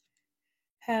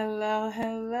Hello,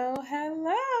 hello,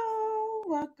 hello.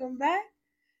 Welcome back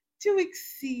to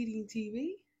Exceeding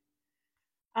TV.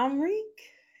 I'm Reek,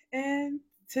 and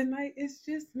tonight it's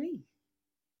just me.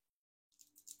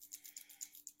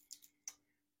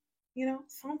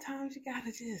 Sometimes you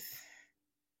gotta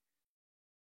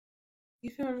you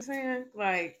feel what I'm saying?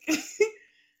 Like,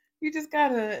 you just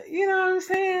gotta, you know what I'm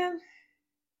saying?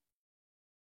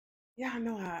 Yeah, I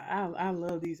know I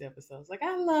love these episodes. Like,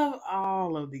 I love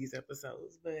all of these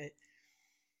episodes, but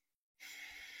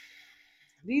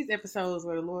these episodes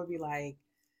where the Lord be like,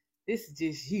 this is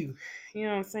just you. You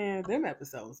know what I'm saying? Them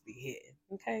episodes be hitting,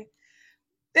 okay?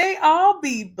 They all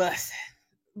be busting.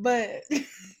 But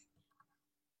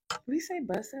we say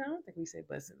busting? I don't think we say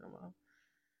busting no more.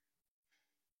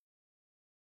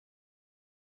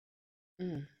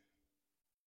 Mm.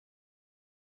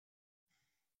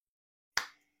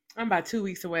 I'm about 2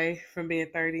 weeks away from being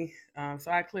 30. So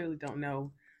I clearly don't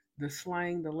know the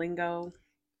slang, the lingo,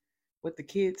 what the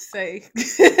kids say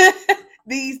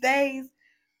these days.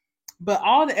 But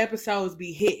all the episodes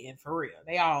be hitting for real.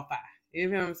 They all fire. You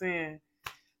know what I'm saying?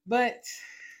 But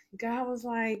God was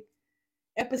like,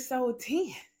 episode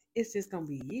 10, it's just going to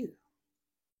be you.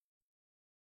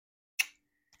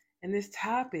 And this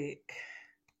topic,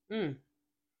 mm,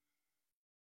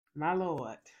 my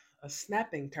Lord, a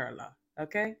snapping turtle,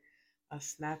 okay? A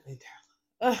snapping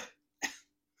turtle. Ugh.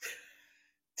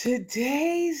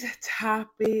 Today's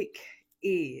topic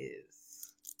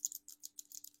is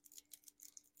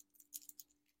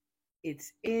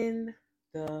it's in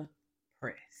the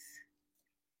press.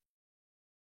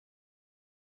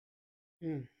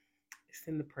 It's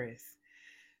in the press.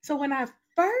 So when I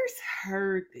first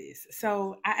heard this,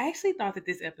 so I actually thought that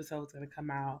this episode was going to come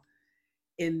out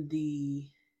in the,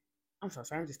 I'm so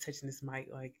sorry, I'm just touching this mic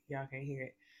like y'all can't hear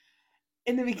it.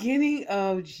 In the beginning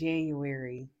of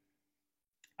January,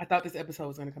 I thought this episode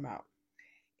was going to come out.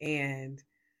 And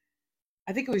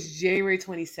I think it was January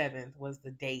 27th was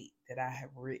the date that I had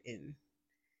written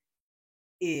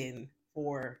in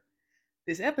for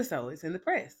this episode. It's in the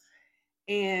press.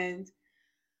 And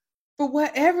for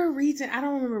whatever reason, I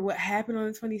don't remember what happened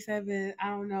on the 27th. I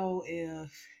don't know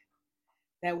if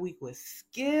that week was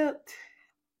skipped.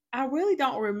 I really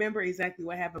don't remember exactly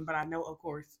what happened, but I know, of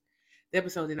course, the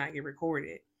episode did not get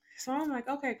recorded. So I'm like,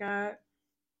 okay, God,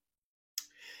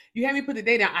 you had me put the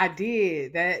date down. I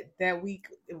did. That week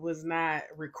it was not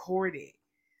recorded.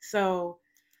 So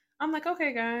I'm like,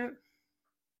 okay, God,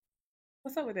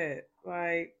 what's up with that?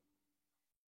 Like,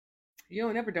 you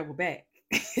don't ever double back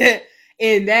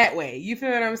in that way. You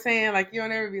feel what I'm saying? Like, you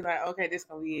don't ever be like, okay, this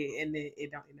gonna be it, and then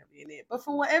it don't end up being it. But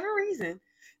for whatever reason,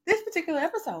 this particular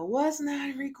episode was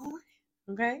not recorded.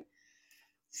 Okay,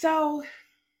 so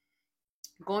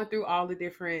going through all the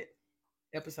different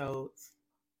episodes,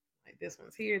 like this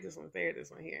one's here, this one's there, this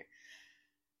one here.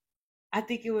 I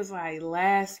think it was like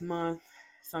last month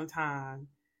sometime.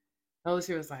 Those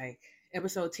here was like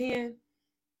episode 10.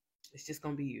 It's just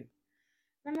gonna be you.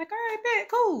 And I'm like, all right, bet,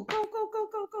 cool,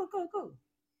 go.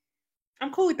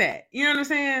 I'm cool with that. You know what I'm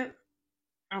saying?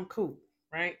 I'm cool,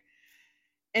 right?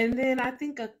 And then I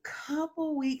think a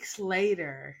couple weeks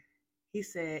later, he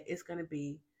said it's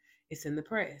in the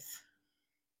press.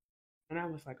 And I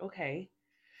was like, okay.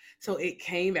 So it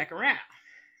came back around,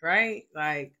 right?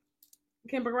 Like, it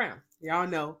came back around. Y'all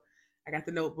know I got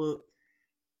the notebook,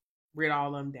 read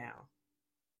all of them down.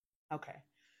 Okay.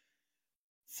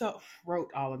 So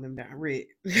wrote all of them down. Read.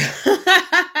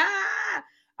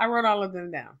 I wrote all of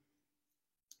them down.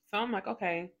 So I'm like,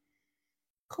 okay,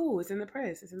 cool. It's in the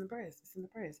press. It's in the press. It's in the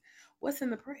press. What's in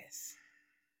the press?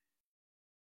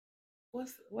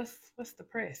 What's the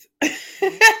press?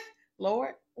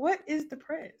 Lord, what is the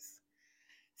press?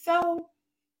 So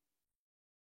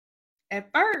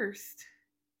at first,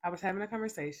 I was having a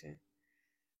conversation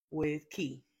with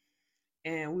Key,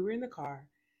 and we were in the car,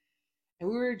 and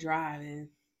we were driving.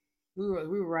 We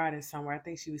were riding somewhere. I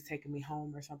think she was taking me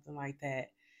home or something like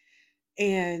that.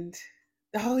 And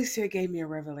the Holy Spirit gave me a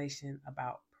revelation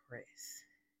about press.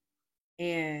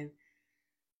 And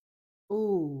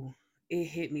ooh, it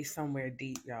hit me somewhere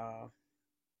deep, y'all.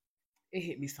 It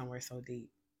hit me somewhere so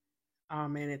deep. Oh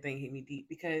man, that thing hit me deep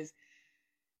because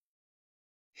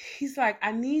he's like,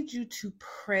 I need you to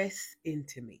press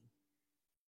into me.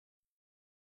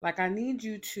 Like, I need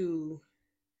you to,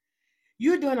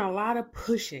 you're doing a lot of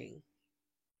pushing,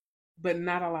 but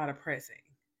not a lot of pressing.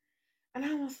 And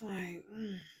I was like,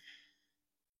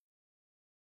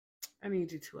 I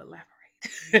need you to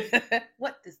elaborate.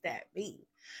 What does that mean?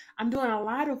 I'm doing a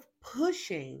lot of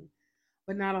pushing,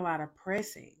 but not a lot of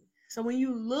pressing. So when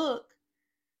you look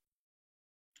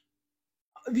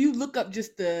if you look up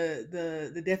just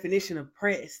the definition of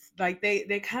press, like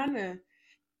they kind of,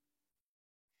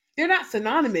 they're not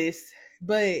synonymous,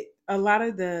 but a lot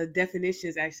of the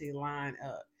definitions actually line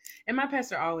up. And my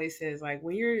pastor always says, like,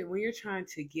 when you're trying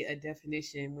to get a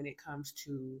definition when it comes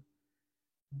to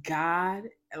God,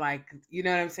 like, you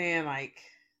know what I'm saying, like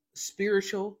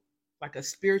spiritual, like a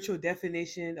spiritual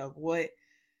definition of what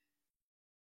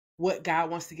God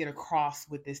wants to get across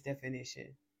with this definition.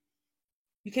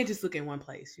 You can't just look in one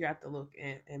place. You have to look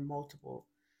in multiple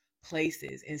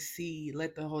places and see,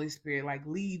 let the Holy Spirit like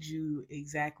lead you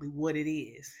exactly what it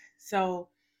is. So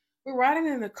we're riding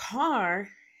in the car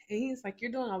and he's like,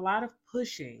 you're doing a lot of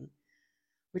pushing,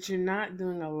 but you're not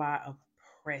doing a lot of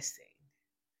pressing.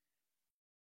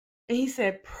 And he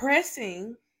said,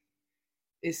 pressing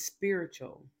is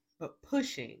spiritual, but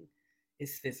pushing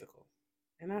is physical.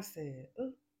 And I said,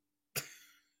 oh,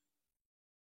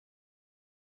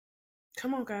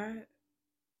 come on, God.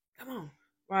 Come on.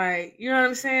 Like, you know what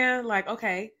I'm saying? Like,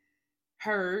 okay,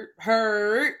 heard,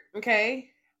 okay.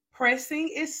 Pressing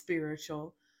is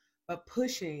spiritual, but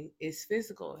pushing is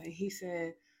physical. And he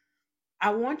said, I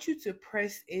want you to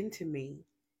press into me,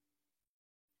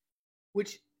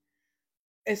 which,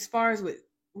 as far as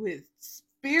with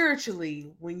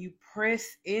spiritually, when you press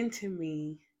into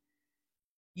me,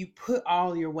 you put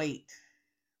all your weight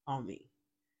on me.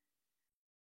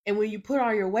 And when you put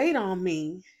all your weight on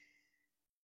me,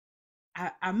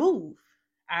 I move.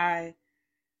 I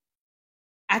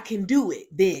I can do it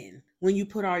then when you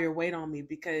put all your weight on me,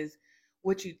 because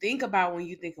what you think about when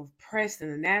you think of press in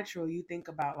the natural, you think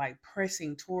about like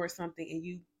pressing towards something, and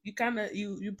you kind of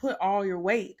you put all your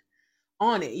weight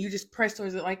on it. You just press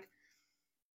towards it. Like,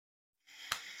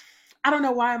 I don't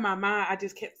know why in my mind I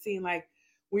just kept seeing like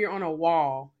when you're on a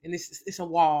wall, and it's a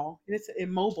wall, and it's an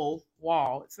immobile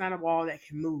wall. It's not a wall that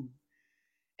can move,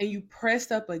 and you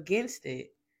pressed up against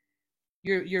it.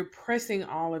 You're pressing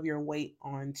all of your weight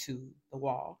onto the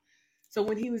wall. So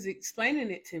when he was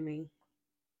explaining it to me,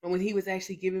 and when he was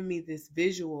actually giving me this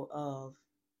visual of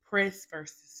press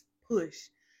versus push,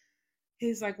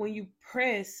 he's like, when you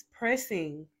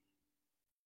pressing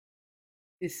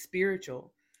is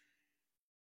spiritual.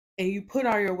 And you put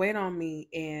all your weight on me.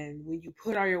 And when you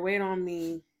put all your weight on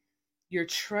me, you're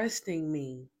trusting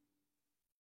me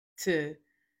to,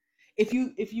 if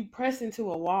you press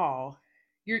into a wall,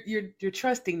 you're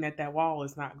trusting that that wall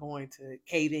is not going to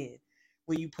cave in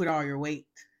when you put all your weight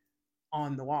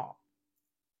on the wall.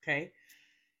 Okay.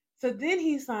 So then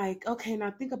he's like, okay,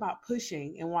 now think about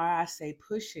pushing, and why I say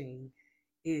pushing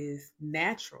is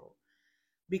natural,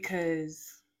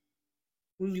 because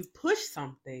when you push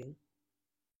something,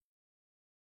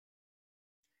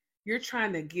 you're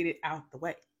trying to get it out the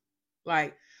way.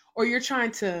 Like, or you're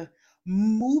trying to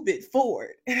move it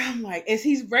forward. And I'm like, as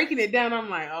he's breaking it down, I'm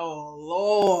like, oh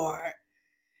Lord,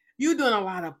 you're doing a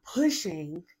lot of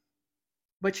pushing,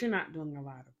 but you're not doing a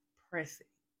lot of pressing.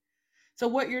 So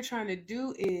what you're trying to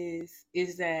do is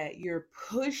that you're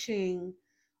pushing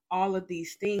all of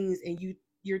these things, and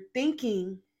you're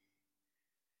thinking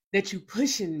that you're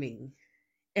pushing me,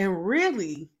 and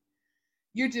really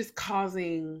you're just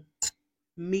causing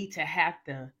me to have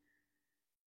to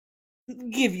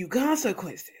give you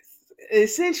consequences.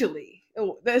 Essentially,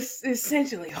 that's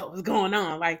essentially what's going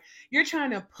on. Like, you're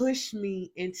trying to push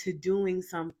me into doing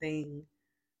something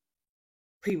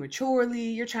prematurely.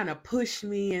 You're trying to push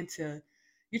me into,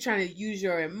 you're trying to use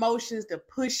your emotions to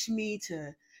push me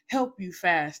to help you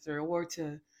faster, or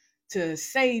to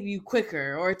save you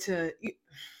quicker, or to,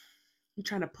 you're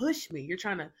trying to push me.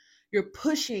 You're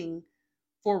pushing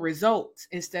for results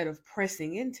instead of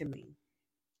pressing into me.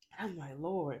 I'm like,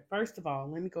 Lord, first of all,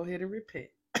 let me go ahead and repent.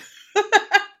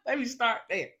 Let me start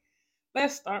there.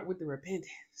 Let's start with the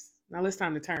repentance. Now it's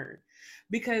time to turn.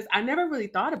 Because I never really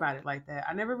thought about it like that.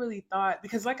 I never really thought,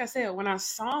 because like I said, when I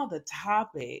saw the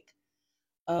topic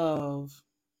of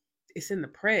it's in the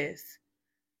press,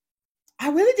 I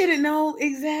really didn't know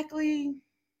exactly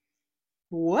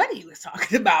what he was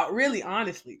talking about, really,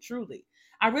 honestly, truly.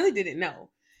 I really didn't know.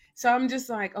 So I'm just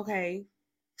like, okay.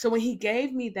 So when he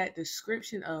gave me that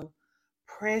description of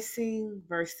pressing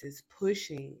versus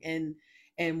pushing,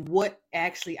 and what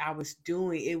actually I was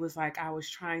doing, it was like I was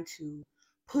trying to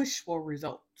push for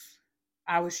results.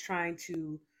 I was trying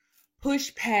to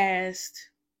push past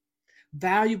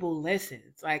valuable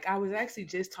lessons. Like, I was actually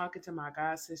just talking to my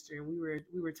god sister, and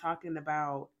we were talking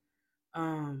about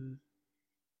um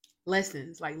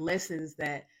lessons, like lessons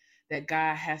that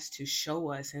God has to show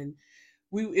us. And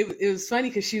it was funny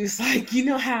because she was like, you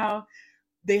know how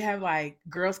they have like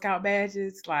Girl Scout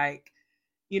badges, like,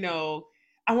 you know,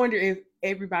 I wonder if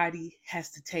everybody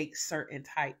has to take certain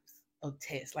types of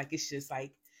tests. Like, it's just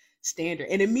like standard.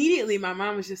 And immediately my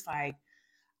mom was just like,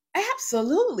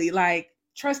 absolutely, like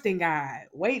trusting God,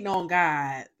 waiting on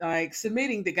God, like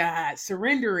submitting to God,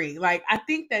 surrendering. Like I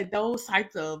think that those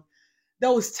types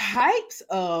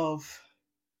of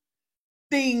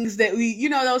things that we,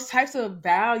 those types of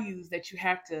values that you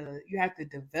have to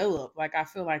develop. Like I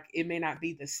feel like it may not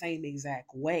be the same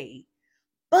exact way,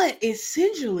 but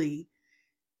essentially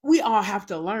we all have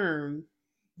to learn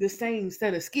the same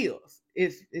set of skills.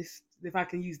 If I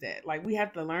can use that, like we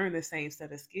have to learn the same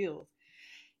set of skills.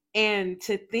 And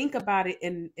to think about it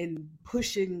in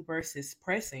pushing versus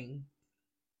pressing,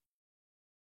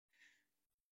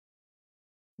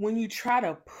 when you try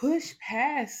to push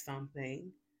past something,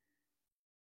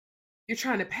 you're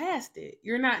trying to past it.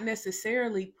 You're not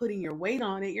necessarily putting your weight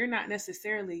on it. You're not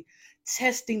necessarily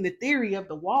testing the theory of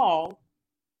the wall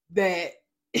that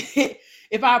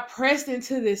if I press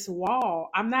into this wall,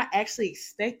 I'm not actually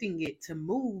expecting it to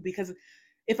move, because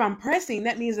if I'm pressing,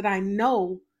 that means that I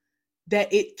know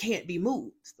that it can't be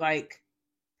moved. Like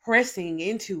pressing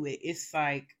into it, it's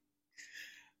like,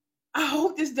 I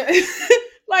hope this does.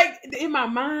 Like in my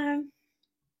mind,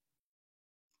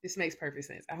 this makes perfect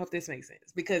sense. I hope this makes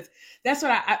sense, because that's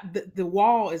what the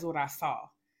wall is what I saw,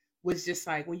 was just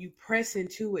like when you press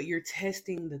into it, you're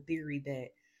testing the theory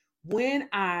that when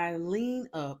I lean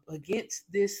up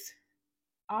against this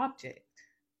object,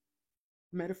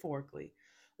 metaphorically,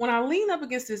 when I lean up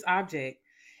against this object,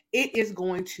 it is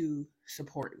going to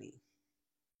support me.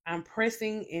 I'm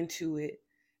pressing into it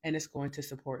and it's going to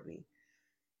support me.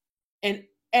 And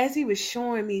as he was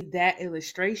showing me that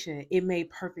illustration, it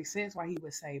made perfect sense why he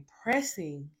would say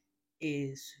pressing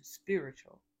is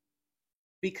spiritual,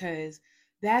 because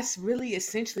that's really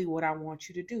essentially what I want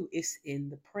you to do. It's in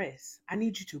the press. I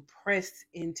need you to press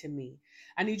into me.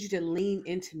 I need you to lean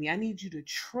into me. I need you to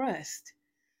trust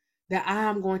that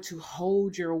I'm going to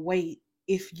hold your weight.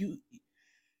 If you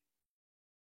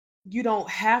don't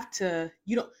have to,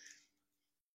 you don't,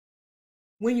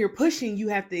 when you're pushing, you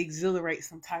have to exhilarate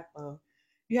some type of,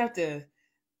 you have to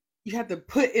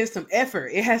put in some effort.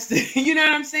 It has to, you know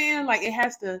what I'm saying? Like it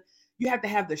has to, you have to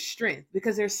have the strength,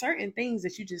 because there's certain things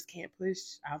that you just can't push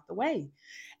out the way.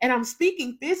 And I'm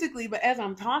speaking physically, but as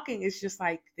I'm talking, it's just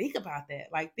like, think about that.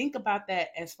 Like think about that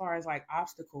as far as like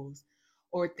obstacles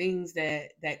or things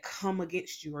that come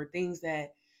against you, or things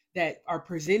that are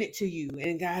presented to you.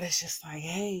 And God is just like,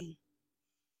 hey,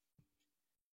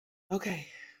 okay,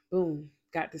 boom,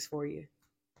 got this for you.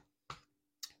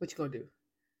 What you gonna do?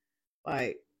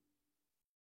 Like,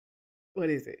 what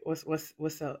is it?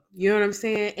 What's up? You know what I'm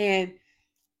saying? And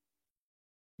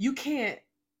you can't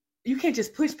you can't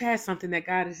just push past something that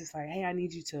God is just like, hey, I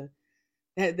need you to,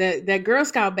 that Girl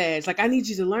Scout badge. Like I need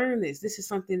you to learn this. This is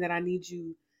something that I need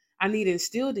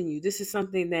instilled in you. This is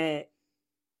something that,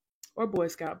 or Boy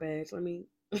Scout badge. Let me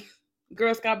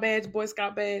Girl Scout badge, Boy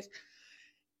Scout badge.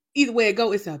 Either way it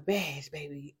go, it's a badge,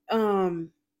 baby.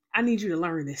 I need you to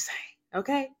learn this thing,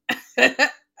 okay?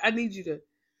 I need you to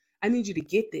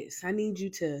get this. I need you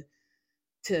to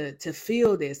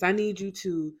feel this. I need you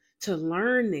to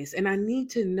learn this, and I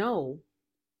need to know,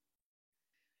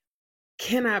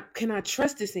 can I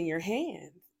trust this in your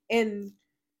hands? And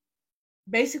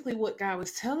basically what God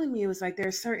was telling me, it was like there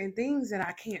are certain things that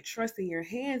I can't trust in your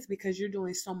hands because you're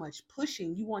doing so much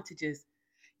pushing. You want to just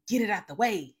get it out the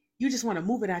way. You just want to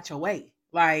move it out your way.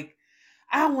 Like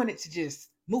I want it to just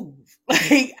move.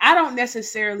 Like I don't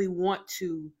necessarily want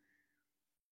to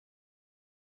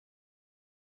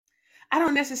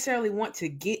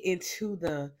get into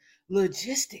the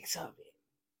logistics of it.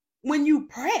 When you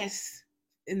press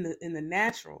in the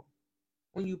natural,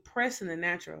 when you press in the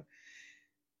natural,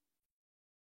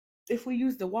 if we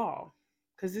use the wall,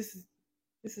 because this is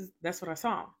that's what I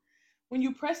saw. When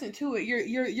you press into it,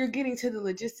 you're getting to the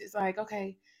logistics. Like,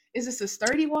 okay, is this a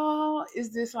sturdy wall?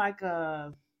 Is this like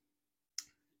a?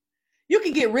 You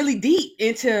can get really deep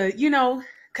into,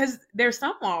 because there's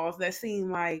some walls that seem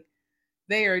like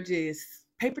they are just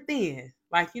paper thin.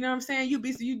 Like, you know what I'm saying? You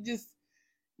just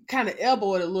kind of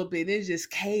elbow it a little bit, and it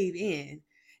just cave in.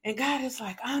 And God is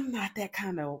like, I'm not that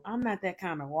kind of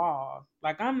wall.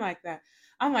 Like I'm like that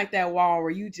wall where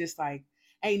you just like,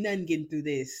 ain't nothing getting through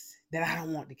this that I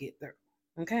don't want to get through.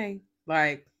 Okay?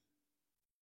 Like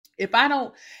if I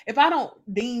don't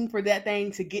deem for that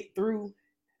thing to get through,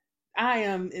 I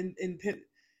am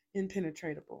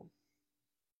impenetrable.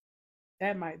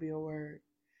 That might be a word.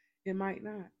 It might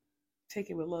not. Take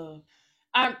it with love.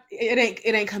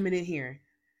 It ain't coming in here.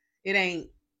 It ain't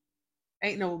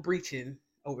no breaching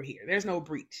over here. There's no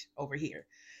breach over here.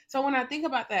 So when I think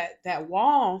about that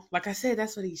wall, like I said,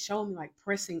 that's what he showed me, like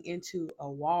pressing into a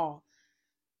wall.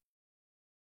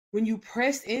 When you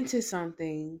press into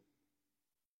something,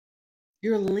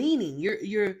 You're leaning.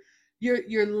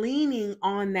 You're leaning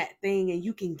on that thing, and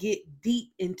you can get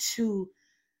deep into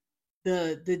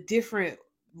the different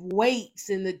weights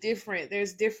and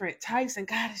there's different types, and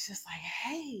God is just like,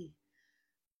 hey,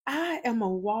 I am a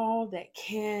wall that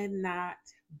cannot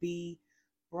be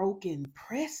broken.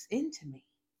 Press into me.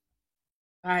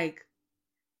 Like,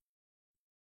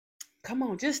 come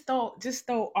on, just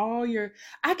throw all your,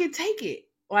 I can take it.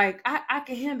 Like I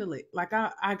can handle it. Like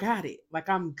I got it. Like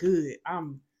I'm good.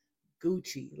 I'm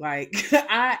Gucci. Like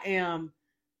I am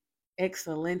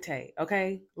excelente.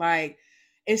 Okay? Like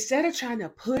instead of trying to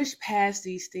push past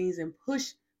these things and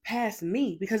push past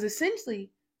me, because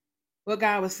essentially what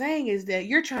God was saying is that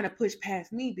you're trying to push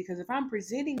past me, because if I'm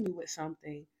presenting you with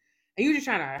something and you're just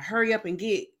trying to hurry up and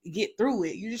get through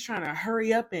it, you're just trying to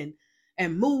hurry up and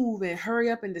move and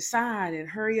hurry up and decide and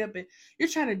hurry up, and you're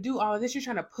trying to do all of this, you're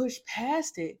trying to push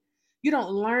past it. You don't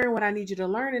learn what I need you to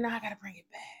learn, and now I got to bring it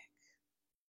back.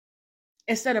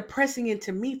 Instead of pressing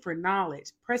into me for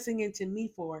knowledge, pressing into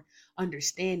me for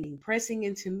understanding, pressing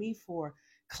into me for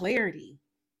clarity,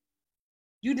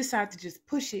 you decide to just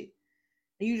push it,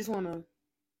 and you just want to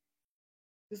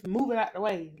just move it out the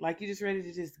way. Like you're just ready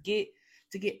to just get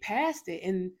past it.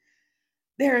 And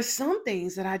there are some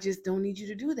things that I just don't need you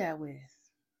to do that with.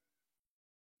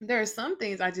 There are some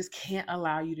things I just can't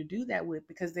allow you to do that with,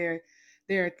 because there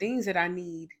are things that I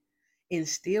need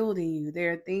instilled in you.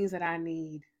 There are things that I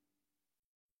need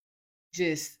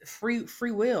just free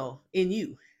will in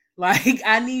you. Like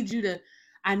I need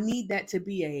that to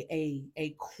be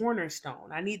a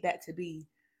cornerstone. I need that to be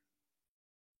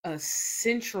a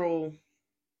central,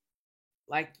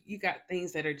 like you got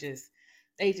things that are just,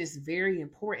 they just very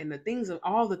important. The things of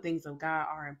all the things of God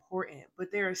are important,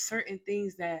 but there are certain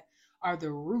things that are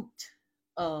the root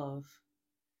of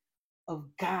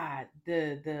God,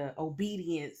 the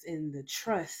obedience and the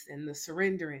trust and the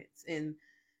surrenderance and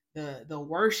the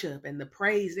worship and the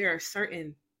praise. There are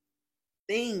certain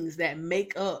things that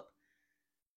make up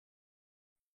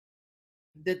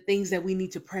the things that we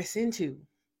need to press into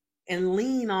and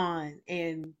lean on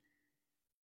and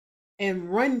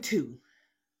run to.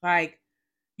 Like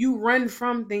you run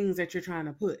from things that you're trying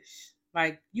to push.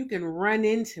 Like you can run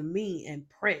into me and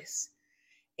press.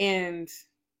 And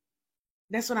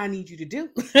that's what I need you to do.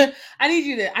 I need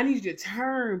you to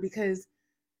turn, because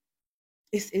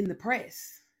it's in the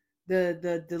press.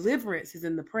 The deliverance is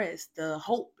in the press. The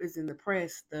hope is in the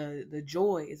press. The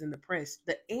joy is in the press.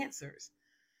 The answers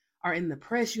are in the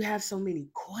press. You have so many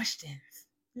questions.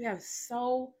 You have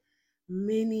so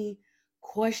many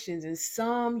questions, and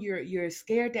some you're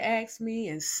scared to ask me,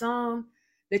 and some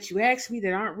that you ask me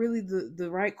that aren't really the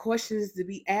right questions to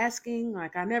be asking.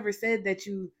 Like I never said that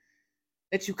you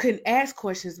couldn't ask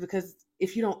questions, because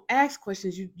if you don't ask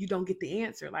questions, you don't get the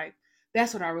answer. Like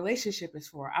that's what our relationship is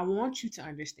for. I want you to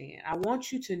understand. I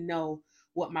want you to know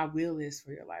what my will is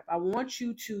for your life. I want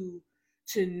you to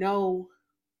know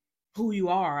who you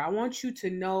are. I want you to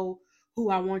know who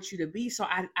I want you to be. So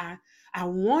I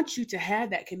want you to have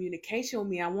that communication with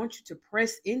me. I want you to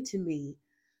press into me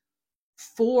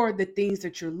for the things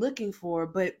that you're looking for.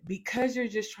 But because you're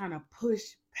just trying to push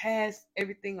past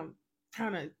everything I'm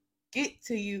trying to get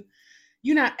to you,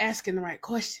 you're not asking the right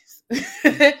questions.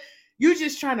 You're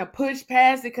just trying to push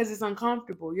past it because it's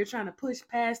uncomfortable. You're trying to push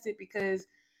past it because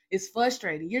it's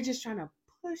frustrating. You're just trying to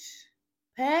push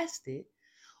past it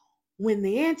when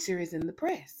the answer is in the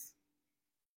press.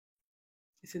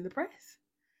 It's in the press.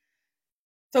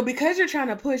 So because you're trying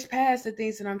to push past the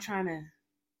things that I'm trying to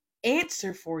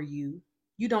answer for you,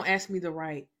 you don't ask me the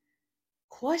right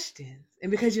questions.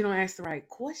 And because you don't ask the right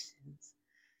questions,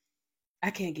 I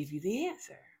can't give you the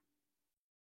answer.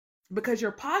 Because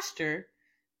your posture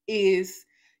is,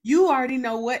 you already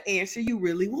know what answer you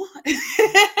really want.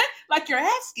 Like you're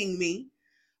asking me,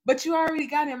 but you already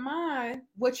got in mind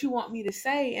what you want me to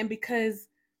say. And because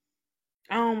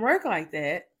I don't work like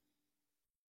that,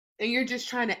 and you're just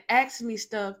trying to ask me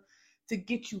stuff to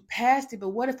get you past it. But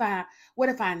what if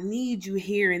I need you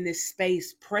here in this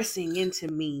space pressing into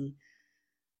me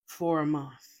for a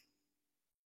month?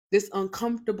 This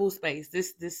uncomfortable space,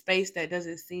 this space that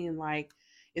doesn't seem like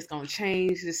it's gonna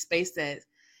change, this space that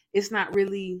it's not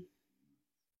really,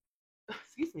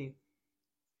 excuse me.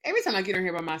 Every time I get in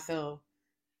here by myself,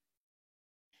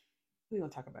 we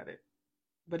gonna talk about it.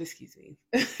 But excuse me.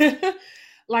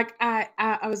 Like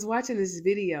I was watching this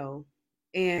video,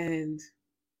 and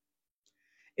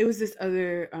it was this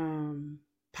other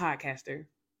podcaster,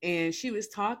 and she was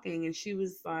talking, and she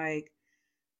was like,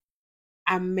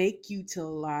 I make you to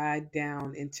lie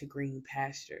down into green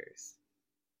pastures.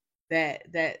 That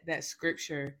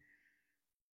scripture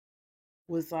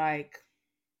was like,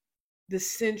 the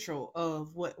central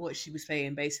of what she was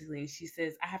saying basically. And she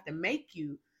says, I have to make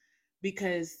you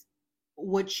because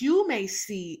what you may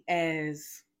see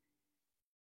as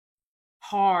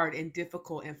hard and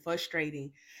difficult and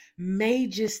frustrating may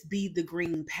just be the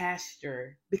green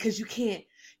pasture, because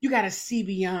you got to see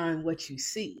beyond what you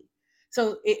see.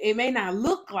 So it may not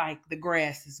look like the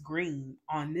grass is green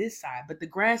on this side, but the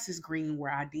grass is green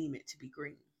where I deem it to be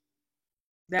green.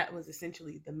 That was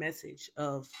essentially the message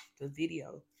of the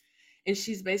video. And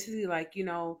she's basically like,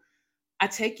 I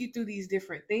take you through these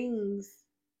different things.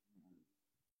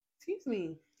 Excuse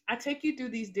me. I take you through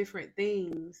these different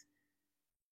things,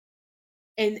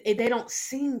 and they don't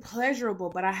seem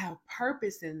pleasurable, but I have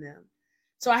purpose in them.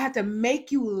 So I have to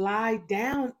make you lie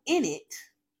down in it,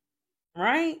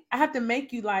 right? I have to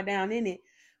make you lie down in it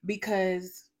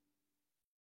because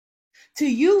to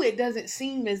you it doesn't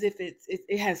seem as if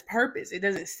it has purpose. It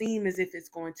doesn't seem as if it's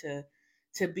going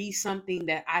to be something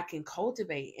that I can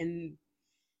cultivate. And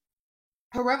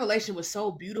her revelation was so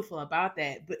beautiful about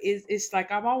that. But it's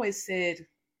like I've always said,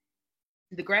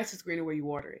 the grass is greener where you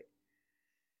water it.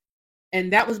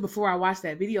 And that was before I watched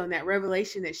that video, and that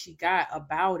revelation that she got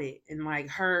about it, and like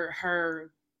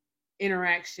her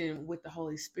interaction with the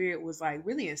Holy Spirit was like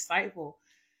really insightful.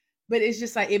 But it's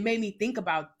just like it made me think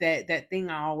about that thing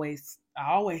I always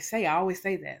say. I always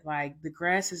say that, like, the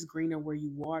grass is greener where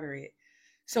you water it.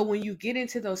 So when you get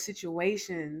into those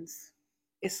situations,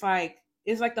 it's like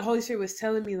the Holy Spirit was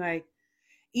telling me, like,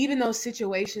 even those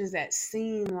situations that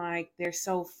seem like they're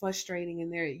so frustrating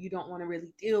and you don't want to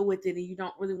really deal with it, and you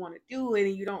don't really want to do it,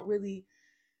 and you don't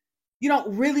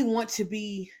really want to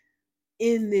be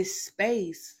in this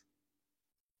space.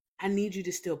 I need you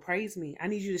to still praise me. I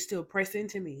need you to still press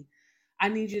into me. I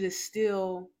need you to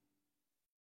still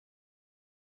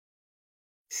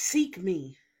seek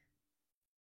me.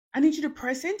 I need you to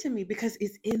press into me because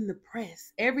it's in the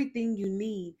press. Everything you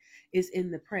need is in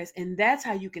the press. And that's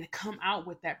how you can come out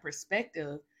with that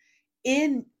perspective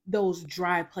in those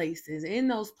dry places, in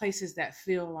those places that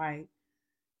feel like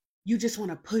you just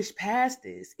want to push past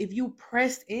this. If you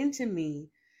press into me,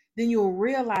 then you'll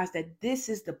realize that this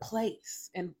is the place,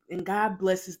 and God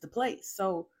blesses the place.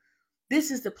 So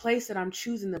this is the place that I'm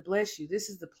choosing to bless you. This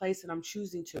is the place that I'm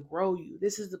choosing to grow you.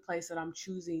 This is the place that I'm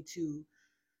choosing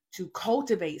to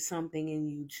cultivate something in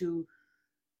you,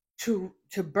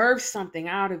 to birth something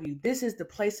out of you. This is the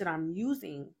place that I'm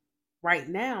using right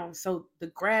now. So the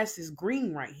grass is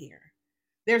green right here.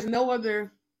 There's no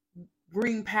other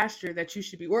green pasture that you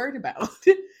should be worried about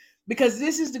because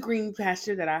this is the green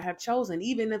pasture that I have chosen,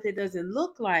 even if it doesn't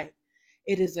look like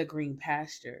it is a green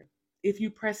pasture. If you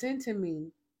press into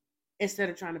me instead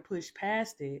of trying to push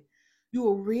past it, you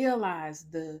will realize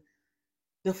the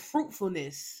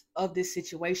fruitfulness of this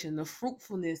situation, the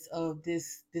fruitfulness of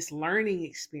this learning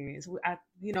experience. I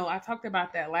talked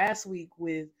about that last week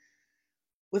with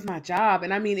my job,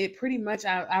 and I mean, it pretty much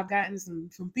I've gotten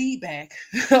some feedback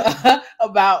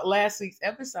about last week's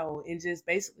episode, and just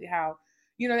basically how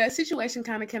that situation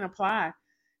kind of can apply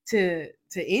to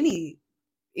any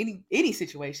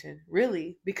situation,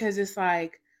 really, because it's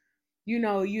like,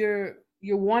 you're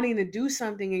wanting to do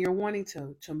something, and you're wanting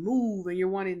to move, and you're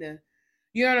wanting to,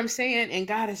 you know what I'm saying? And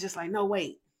God is just like, no,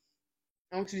 wait.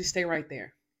 I want you to stay right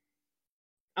there.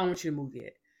 I don't want you to move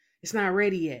yet. It's not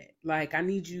ready yet. Like, I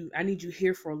need you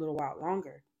here for a little while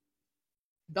longer.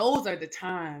 Those are the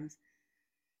times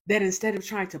that instead of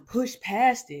trying to push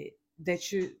past it,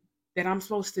 that I'm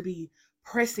supposed to be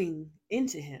pressing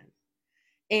into him.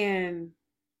 And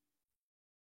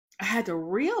I had to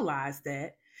realize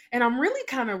that. And I'm really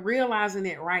kind of realizing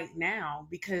it right now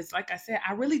because, like I said,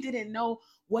 I really didn't know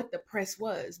what the press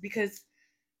was, because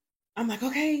I'm like,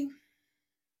 okay,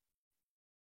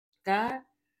 God,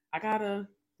 I gotta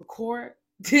record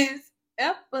this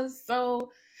episode.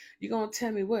 You're gonna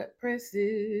tell me what press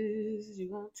is. You're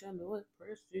gonna tell me what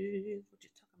press is. What you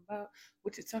talking about?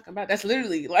 What you talking about? That's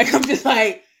literally like, I'm just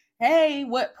like, hey,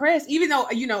 what press? Even though,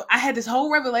 I had this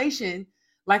whole revelation,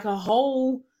 like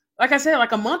I said,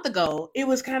 like a month ago. It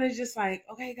was kind of just like,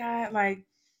 okay, God, like,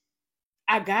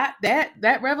 I got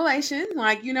that revelation.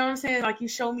 Like, you know what I'm saying? Like, you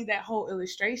showed me that whole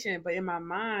illustration, but in my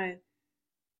mind,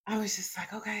 I was just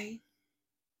like, okay,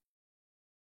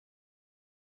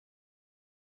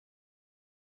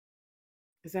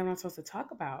 is that what I'm supposed to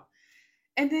talk about?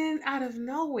 And then out of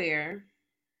nowhere,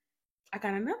 I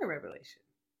got another revelation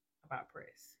about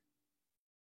press.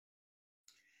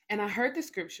 And I heard the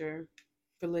scripture,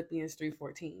 Philippians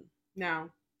 3:14. Now,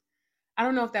 I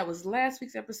don't know if that was last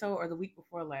week's episode or the week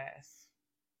before last.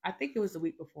 I think it was the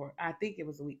week before. I think it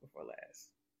was the week before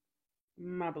last.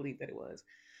 I believe that it was.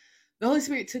 The Holy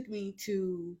Spirit took me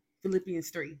to Philippians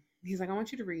 3. he's like, I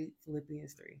want you to read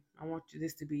Philippians 3. I want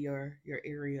this to be your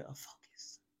area of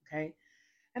focus. Okay.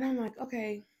 And I'm like,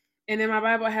 okay. And then my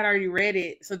Bible had already read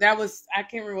it. So that was, I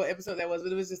can't remember what episode that was,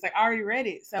 but it was just like, I already read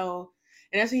it. So,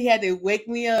 and that's when he had to wake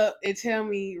me up and tell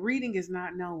me reading is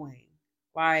not knowing.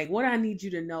 Like, what I need you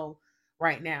to know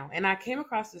right now. And I came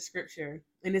across the scripture,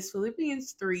 and it's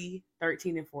Philippians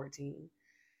 3:13 and 14.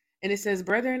 And it says,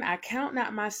 Brethren, I count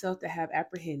not myself to have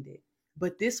apprehended,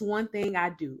 but this one thing I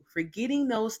do, forgetting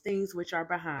those things which are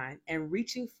behind and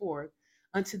reaching forth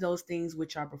unto those things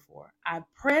which are before. I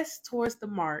press towards the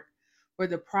mark for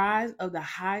the prize of the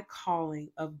high calling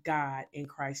of God in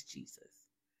Christ Jesus.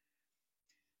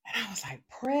 And I was like,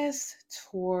 press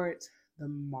towards the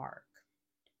mark.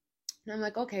 And I'm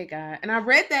like, okay, God. And I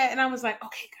read that and I was like,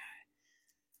 okay,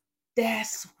 God,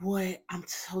 that's what I'm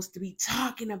supposed to be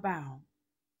talking about.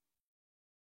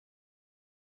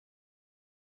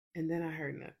 And then I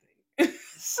heard nothing.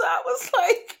 So I was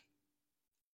like,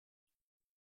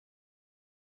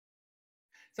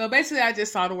 so basically I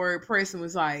just saw the word press and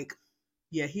was like,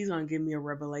 yeah, he's going to give me a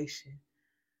revelation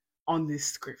on this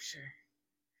scripture.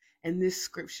 And this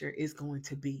scripture is going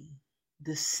to be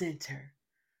the center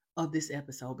of this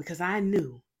episode because I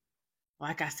knew,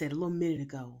 like I said a little minute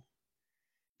ago,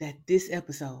 that this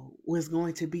episode was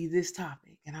going to be this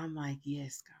topic. And I'm like,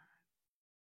 yes, God,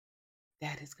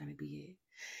 that is going to be it.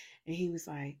 And he was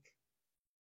like,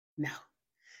 no.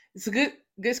 It's a good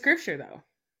scripture though.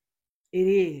 It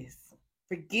is.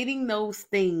 Forgetting those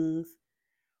things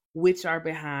which are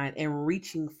behind and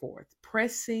reaching forth,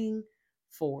 pressing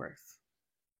forth,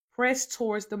 press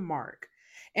towards the mark.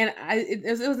 And it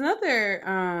was another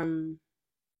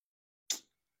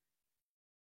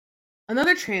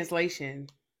translation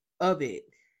of it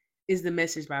is the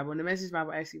Message Bible. And the Message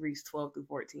Bible actually reads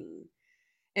 12-14.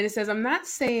 And it says, I'm not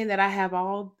saying that I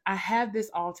have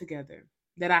this all together,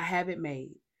 that I have it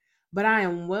made, but I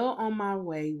am well on my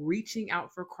way reaching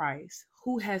out for Christ,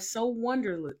 who has so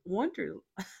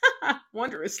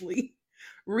wondrously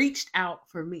reached out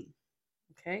for me.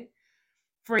 Okay.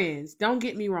 Friends, don't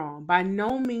get me wrong. By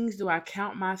no means do I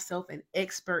count myself an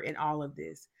expert in all of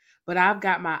this, but I've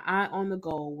got my eye on the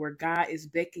goal where God is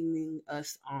beckoning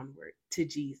us onward to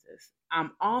Jesus.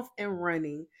 I'm off and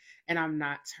running and I'm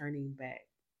not turning back.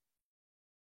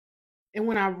 And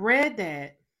when I read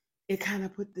that, it kind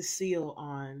of put the seal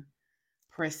on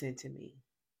press into me.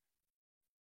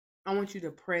 I want you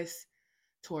to press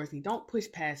towards me. Don't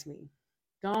push past me.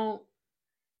 Don't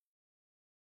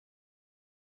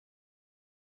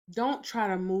try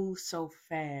to move so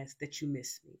fast that you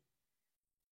miss me.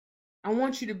 I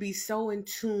want you to be so in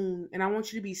tune and I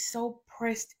want you to be so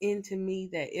pressed into me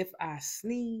that if I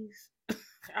sneeze,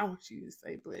 I want you to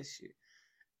say bless you.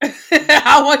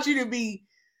 I want you to be,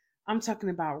 I'm talking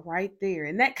about right there.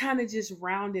 And that kind of just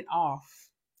rounded off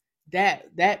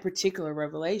that particular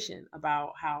revelation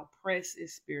about how press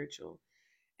is spiritual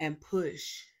and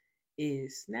push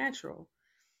is natural.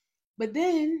 But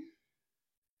then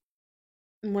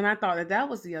when I thought that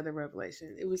was the other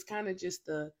revelation, it was kind of just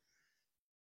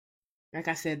like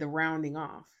I said, the rounding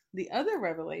off. The other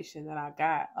revelation that I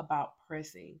got about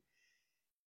pressing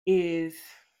is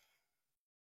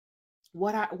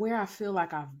where I feel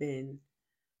like I've been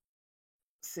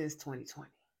since 2020.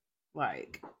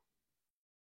 Like,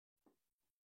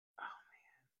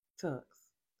 oh man, Tux,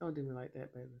 don't do me like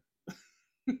that, baby.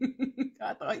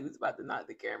 I thought he was about to knock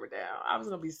the camera down. I was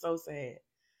gonna be so sad.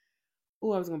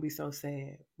 Oh, I was gonna be so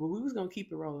sad. But we was gonna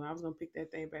keep it rolling. I was gonna pick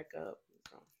that thing back up.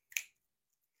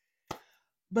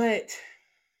 But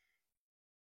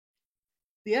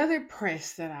the other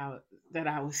press that I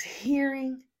was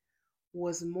hearing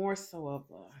was more so of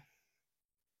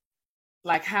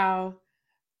like how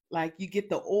like you get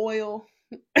the oil,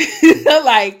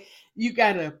 like you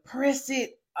gotta press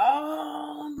it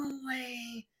all the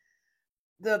way.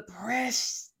 The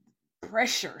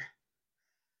pressure,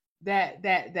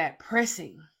 that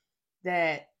pressing,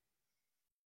 that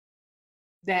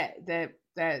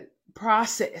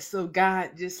process of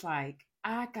God, just like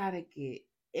I gotta get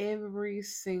every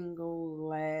single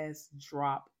last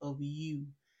drop of you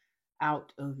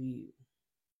out of you,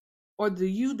 or the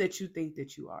you that you think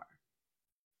that you are.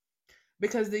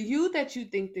 Because the you that you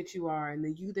think that you are and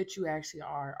the you that you actually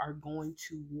are going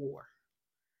to war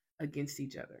against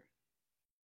each other.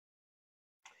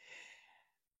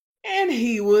 And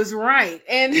he was right.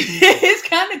 And it's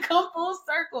kind of come full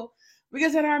circle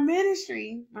because at our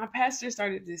ministry, my pastor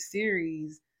started this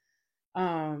series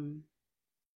called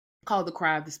The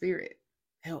Cry of the Spirit.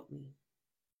 Help me.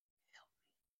 Help me.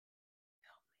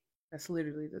 Help me. That's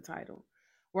literally the title.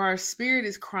 Where our spirit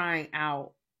is crying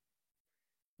out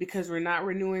because we're not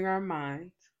renewing our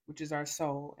mind. which is our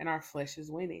soul, and our flesh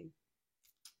is winning.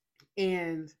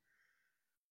 And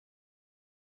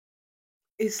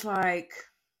it's like,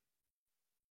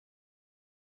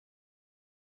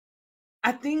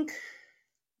 I think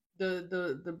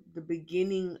the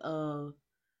beginning of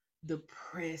the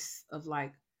press of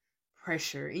like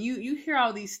pressure, and you hear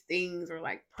all these things, or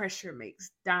like pressure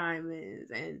makes diamonds,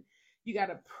 and you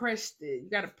gotta press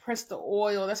the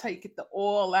oil, that's how you get the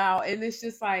oil out. And it's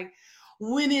just like,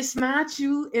 when it's not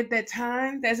you at that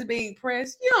time that's being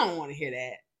pressed, you don't want to hear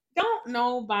that. Don't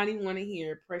nobody want to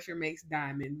hear pressure makes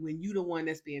diamond when you the one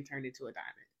that's being turned into a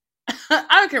diamond.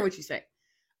 I don't care what you say.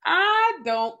 I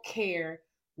don't care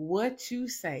what you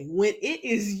say. When it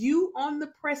is you on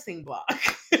the pressing block,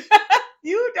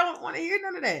 you don't want to hear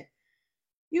none of that.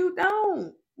 You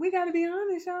don't. We got to be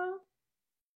honest, y'all.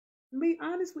 Be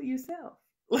honest with yourself.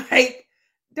 Like,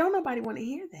 don't nobody want to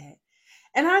hear that.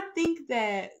 And I think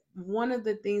that one of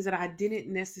the things that I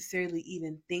didn't necessarily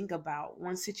even think about,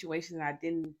 one situation that I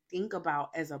didn't think about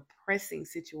as a pressing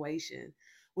situation,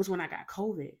 was when I got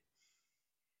COVID.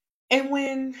 And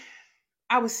when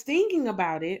I was thinking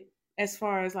about it, as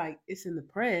far as like it's in the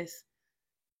press,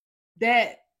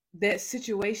 that that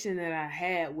situation that I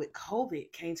had with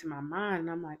COVID came to my mind,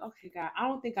 and I'm like, okay, God, I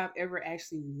don't think I've ever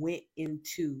actually went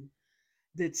into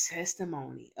the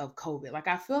testimony of COVID. Like,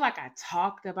 I feel like I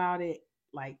talked about it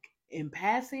like in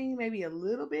passing, maybe a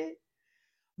little bit,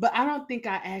 but I don't think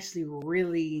I actually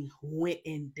really went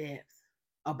in depth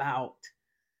about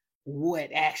what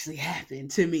actually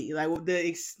happened to me, like the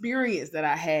experience that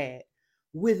I had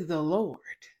with the Lord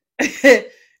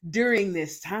during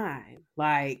this time.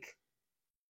 Like,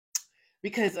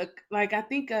 because like I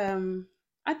think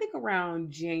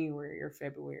around January or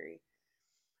February.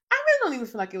 I really don't even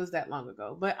feel like it was that long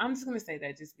ago, but I'm just gonna say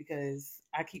that just because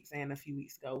I keep saying a few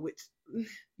weeks ago, which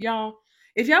y'all,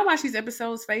 if y'all watch these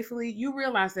episodes faithfully, you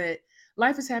realize that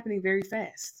life is happening very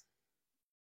fast.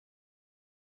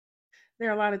 There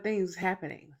are a lot of things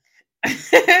happening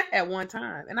at one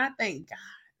time. And I thank God.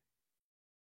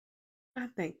 I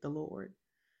thank the Lord.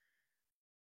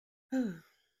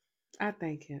 I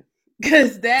thank him.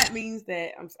 Because that means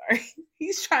that, I'm sorry,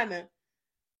 he's trying to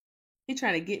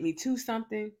get me to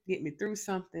something, get me through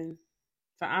something.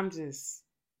 So I'm just,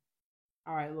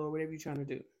 all right, Lord, whatever you're trying to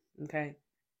do. Okay.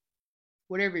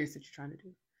 Whatever it is that you're trying to do.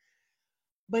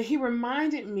 But he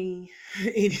reminded me,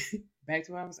 back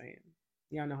to what I was saying.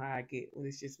 Y'all know how I get when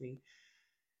it's just me.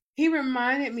 He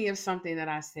reminded me of something that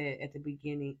I said at the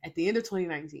beginning, at the end of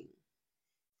 2019.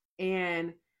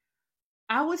 And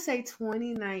I would say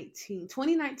 2019.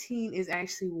 2019 is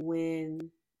actually when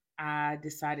I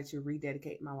decided to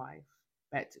rededicate my life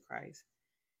back to Christ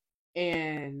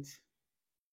and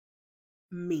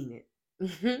mean it.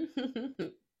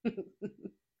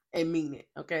 And mean it,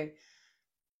 okay?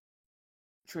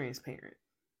 Transparent,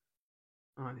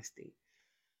 honesty.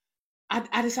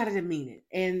 I decided to mean it.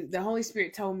 And the Holy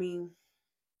Spirit told me,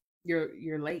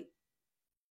 you're late.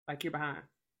 Like, you're behind.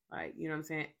 Like, you know what I'm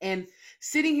saying? And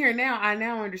sitting here now, I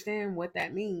now understand what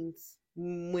that means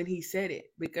when he said it,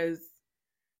 because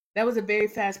that was a very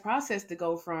fast process to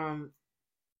go from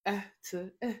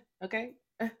to okay,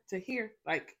 to here,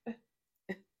 like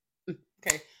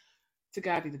okay, to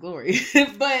God be the glory.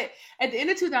 But at the end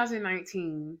of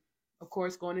 2019, of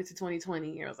course, going into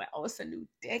 2020, I was like, oh, it's a new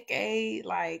decade.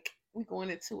 Like, we're going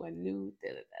into a new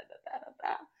da da da da da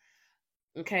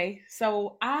da. Okay,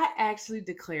 so I actually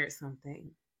declared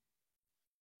something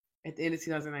at the end of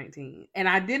 2019. And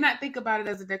I did not think about it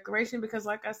as a declaration because,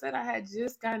 like I said, I had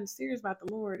just gotten serious about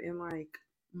the Lord in like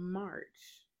March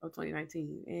of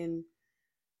 2019. And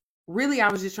really,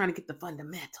 I was just trying to get the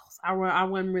fundamentals. I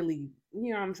wasn't really,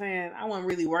 you know what I'm saying? I wasn't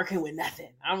really working with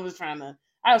nothing.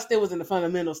 I still was in the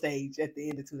fundamental stage at the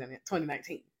end of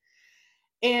 2019.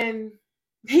 And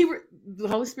the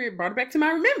Holy Spirit brought it back to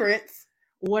my remembrance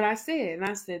what I said. And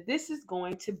I said, this is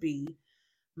going to be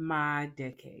my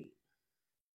decade.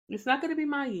 It's not going to be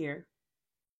my year.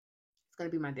 It's going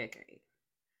to be my decade.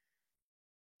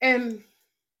 And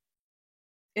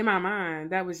in my mind,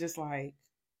 that was just like,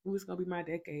 who's going to be my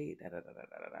decade? Da, da, da, da,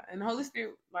 da, da. And the Holy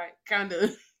Spirit, like, kind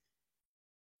of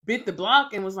bit the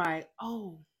block and was like,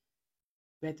 oh,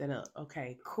 bet that up.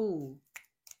 Okay, cool.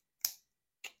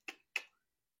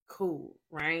 Cool,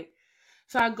 right?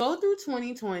 So I go through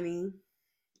 2020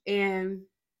 and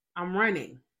I'm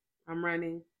running. I'm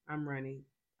running. I'm running.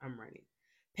 I'm running.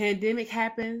 Pandemic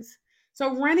happens.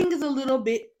 So running is a little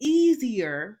bit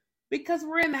easier because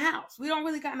we're in the house. We don't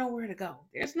really got nowhere to go.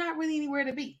 There's not really anywhere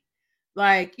to be.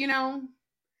 Like,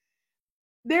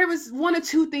 there was one or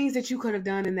two things that you could have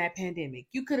done in that pandemic.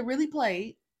 You could have really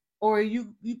played, or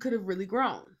you could have really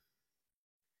grown.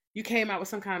 you came out with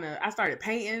some kind of, I started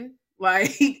painting.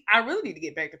 Like, I really need to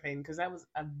get back to painting because that was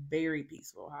a very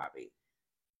peaceful hobby.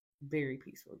 Very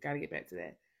peaceful. Got to get back to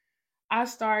that. I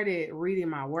started reading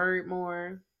my word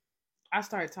more. I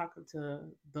started talking to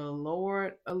the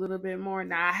Lord a little bit more.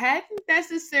 Now, I hadn't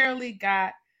necessarily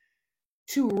got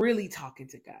to really talking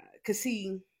to God. Because,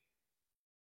 see,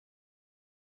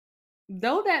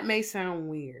 though that may sound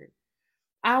weird,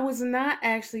 I was not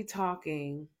actually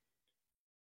talking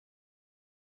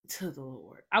to the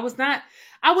Lord. I was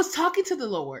talking to the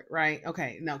Lord, right?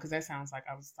 Okay, no, because that sounds like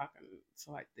I was talking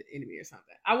to like the enemy or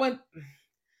something.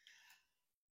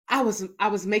 I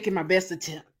was making my best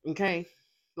attempt, okay?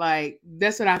 Like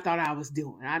that's what I thought I was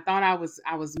doing. I thought I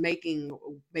was making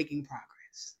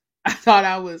progress. I thought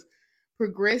I was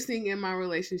progressing in my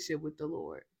relationship with the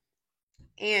Lord.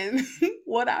 And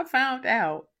what I found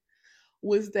out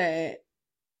was that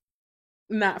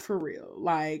not for real.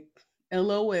 Like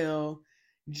LOL,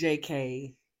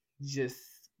 JK,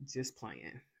 just just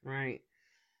playing, right?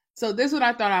 So this is what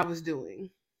I thought I was doing.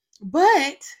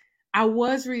 But I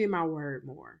was reading my word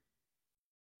more.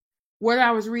 Whether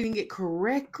I was reading it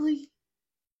correctly,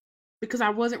 because I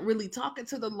wasn't really talking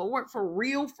to the Lord for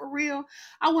real.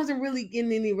 I wasn't really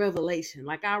getting any revelation.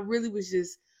 Like I really was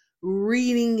just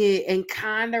reading it and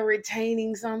kind of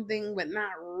retaining something, but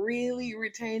not really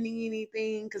retaining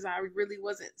anything because I really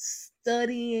wasn't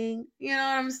studying. You know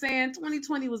what I'm saying?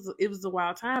 2020 was a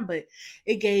wild time, but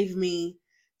it gave me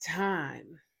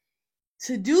time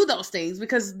to do those things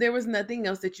because there was nothing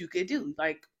else that you could do.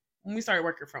 Like when we started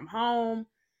working from home,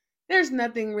 there's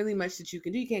nothing really much that you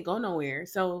can do. You can't go nowhere.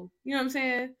 So, you know what I'm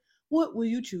saying? What will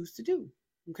you choose to do?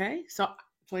 Okay. So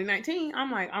 2019, I'm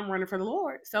like, I'm running for the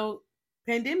Lord. So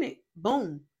pandemic,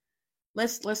 boom.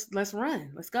 Let's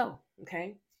run. Let's go.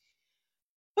 Okay.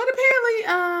 But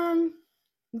apparently,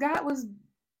 God was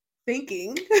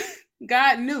thinking.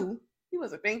 God knew. He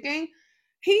wasn't thinking.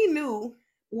 He knew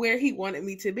where he wanted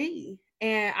me to be.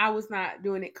 And I was not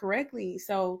doing it correctly.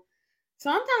 So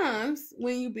sometimes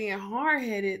when you being hard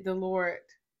headed, the Lord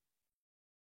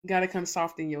gotta come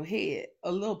soft in your head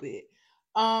a little bit.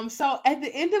 So at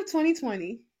the end of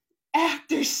 2020,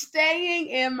 after staying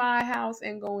in my house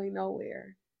and going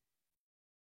nowhere,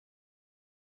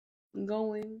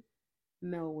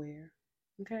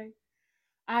 okay,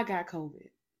 I got COVID,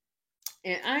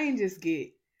 and I ain't just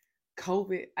get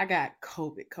COVID, I got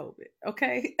COVID,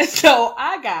 okay. So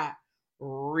I got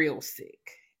real sick,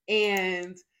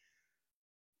 and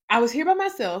I was here by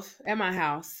myself at my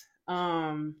house,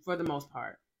 for the most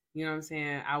part. You know what I'm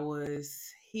saying? I was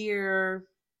here.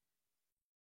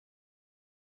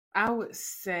 I would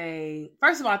say,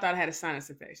 first of all, I thought I had a sinus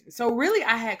infection. So really,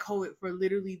 I had COVID for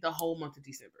literally the whole month of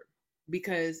December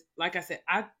because, like I said,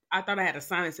 I thought I had a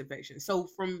sinus infection. So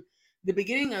from the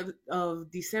beginning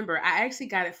of December, I actually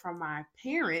got it from my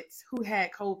parents who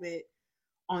had COVID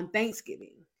on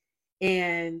Thanksgiving,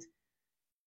 and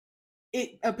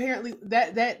it apparently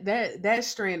that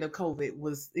strand of COVID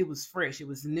was fresh. It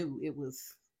was new. It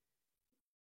was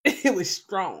it was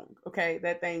strong. Okay,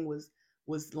 that thing was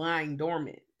lying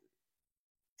dormant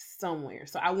somewhere.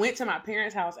 So I went to my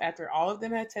parents' house after all of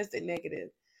them had tested negative,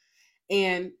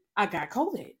 and I got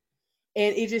COVID.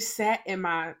 And it just sat in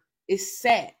my it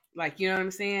sat, like, you know what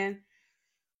I'm saying?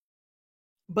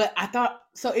 But I thought,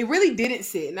 so it really didn't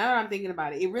sit. Now that I'm thinking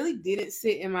about it, it really didn't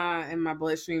sit in my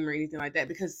bloodstream or anything like that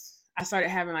because I started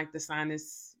having like the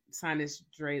sinus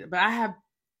drain. But I have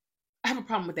a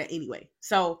problem with that anyway.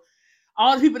 So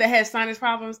all the people that had sinus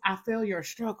problems, I feel your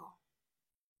struggle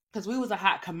because we was a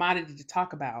hot commodity to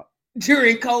talk about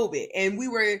during COVID, and we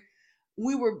were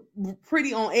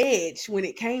pretty on edge when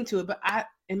it came to it. But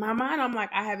in my mind, I'm like,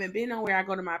 I haven't been nowhere. I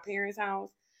go to my parents' house,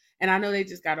 and I know they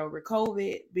just got over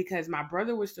COVID because my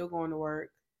brother was still going to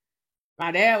work,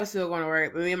 my dad was still going to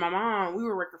work, but me and my mom, we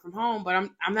were working from home. But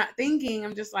I'm not thinking.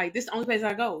 I'm just like, this is the only place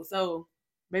I go, so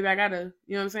maybe I gotta,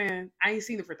 you know what I'm saying? I ain't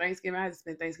seen it for Thanksgiving. I had to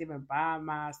spend Thanksgiving by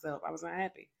myself. I was not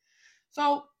happy.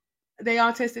 So they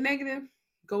all tested negative.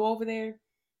 Go over there.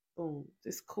 Boom.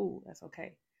 It's cool. That's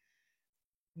okay.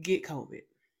 Get COVID.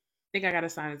 Think I got a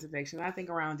sinus infection. I think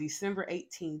around December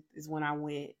 18th is when I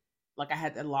went. Like I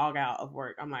had to log out of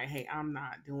work. I'm like, hey, I'm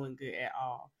not doing good at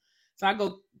all. So I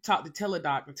go talk to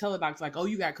Teledoc, and Teledoc's like, oh,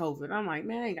 you got COVID. I'm like,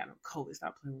 man, I ain't got no COVID.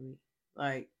 Stop playing with me.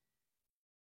 Like,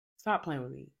 stop playing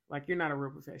with me. Like, you're not a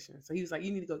real professional. So he was like,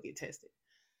 you need to go get tested.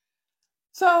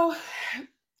 So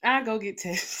I go get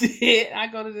tested. I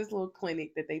go to this little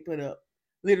clinic that they put up,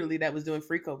 literally, that was doing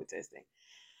free COVID testing.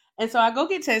 And so I go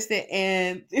get tested,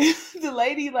 and the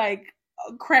lady like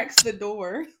cracks the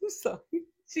door. So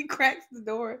she cracks the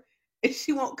door, and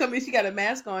she won't come in. She got a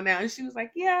mask on now, and she was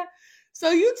like, "Yeah,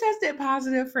 So you tested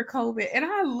positive for COVID. And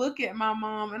I look at my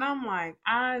mom and I'm like,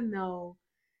 I know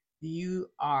you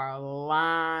are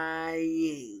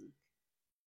lying.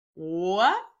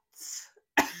 What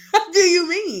do you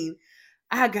mean?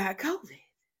 I got COVID.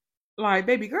 Like,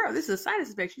 baby girl, this is a sinus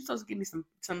infection. You're supposed to give me some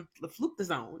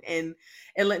fluprazone and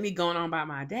let me go on by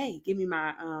my day. Give me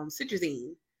my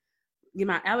citrazine, give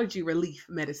my allergy relief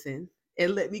medicine,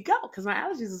 and let me go because my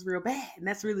allergies is real bad, and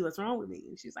that's really what's wrong with me.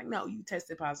 And she's like, no, you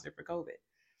tested positive for COVID.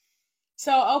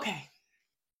 So okay,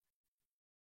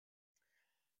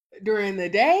 during the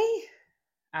day,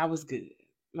 I was good.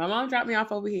 My mom dropped me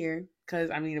off over here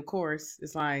because I mean, of course,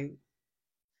 it's like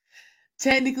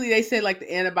technically they said like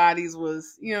the antibodies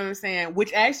was, you know what I'm saying,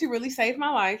 which actually really saved my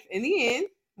life in the end.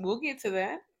 We'll get to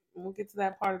that. We'll get to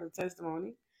that part of the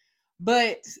testimony.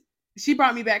 But she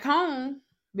brought me back home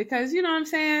because you know what I'm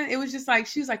saying? It was just like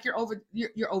she was like, you're over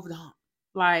the hump.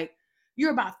 Like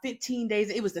you're about 15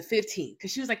 days. It was the 15th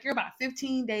because she was like, you're about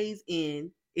 15 days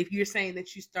in. If you're saying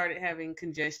that you started having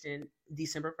congestion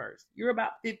December 1st, you're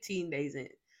about 15 days in.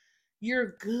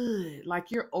 You're good. Like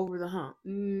you're over the hump.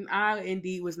 I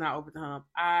indeed was not over the hump.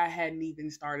 I hadn't even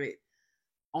started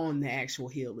on the actual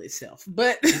hill itself.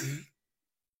 But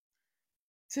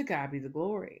to God be the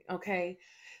glory. Okay.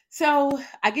 So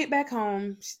I get back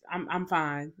home. I'm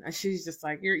fine. And she's just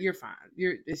like, you're fine.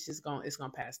 It's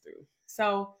gonna pass through.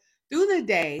 So through the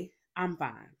day, I'm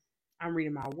fine. I'm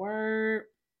reading my word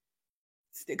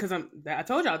because I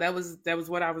told y'all that was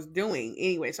what I was doing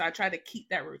anyway. So I try to keep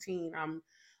that routine. I'm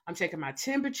checking my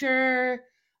temperature.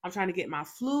 I'm trying to get my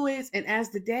fluids. And as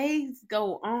the days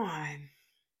go on,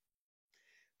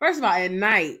 first of all, at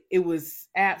night it was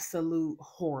absolute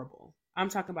horrible. I'm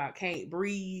talking about can't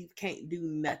breathe, can't do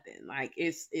nothing. Like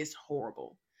it's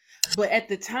horrible. But at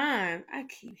the time, I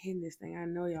keep hitting this thing. I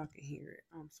know y'all can hear it.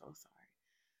 I'm so sorry.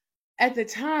 At the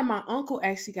time, my uncle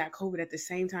actually got COVID at the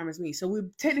same time as me. So we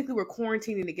technically were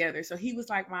quarantining together. So he was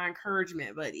like my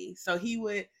encouragement buddy. So he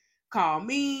would call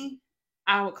me,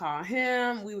 I would call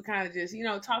him. We would kind of just,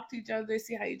 talk to each other,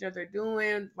 see how each other are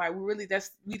doing. Like we really the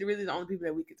only people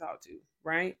that we could talk to,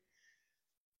 right?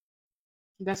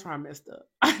 That's where I messed up.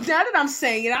 Now that I'm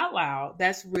saying it out loud,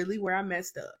 that's really where I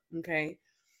messed up. Okay.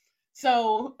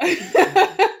 So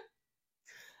I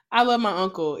love my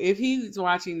uncle. If he's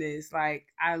watching this, like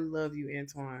I love you,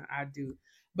 Antoine. I do.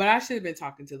 But I should have been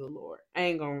talking to the Lord. I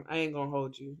ain't gonna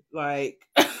hold you. Like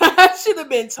I should have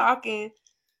been talking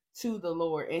to the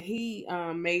Lord. And he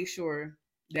made sure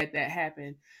that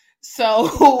happened.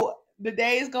 So the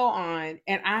days go on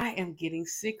and I am getting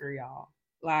sicker, y'all.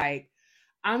 Like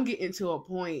I'm getting to a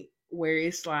point where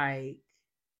it's like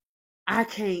I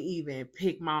can't even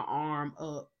pick my arm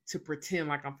up to pretend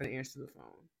like I'm gonna answer the phone.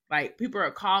 Like people are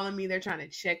calling me, they're trying to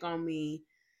check on me,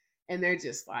 and they're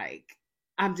just like,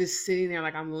 I'm just sitting there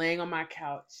like I'm laying on my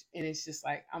couch, and it's just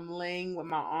like I'm laying with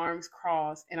my arms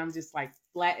crossed, and I'm just like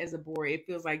flat as a board. It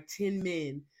feels like 10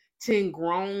 men, 10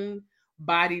 grown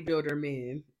bodybuilder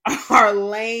men are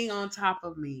laying on top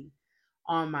of me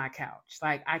on my couch.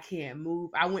 Like I can't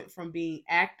move. I went from being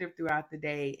active throughout the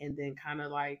day and then kind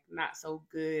of like not so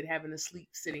good, having to sleep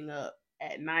sitting up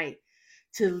at night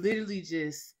to literally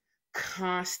just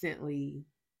constantly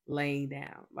laying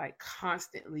down, like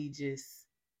constantly just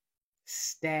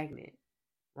stagnant,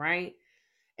 right?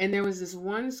 And there was this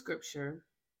one scripture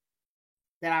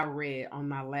that I read on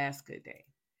my last good day.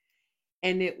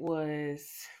 And it was,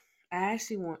 I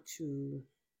actually want to,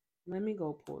 let me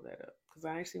go pull that up because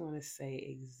I actually want to say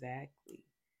exactly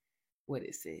what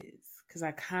it says because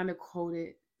I kind of quote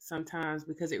it sometimes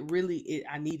because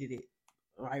I needed it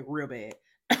like real bad.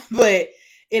 But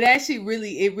it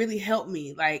really helped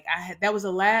me. Like that was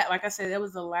the last, like I said, that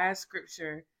was the last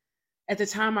scripture at the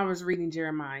time I was reading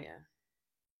Jeremiah,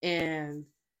 and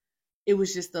it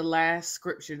was just the last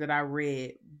scripture that I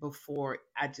read before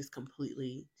I just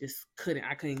completely just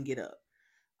couldn't get up.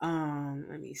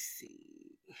 Let me see.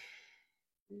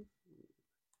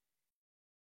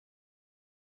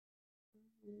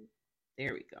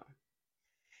 There we go.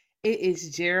 It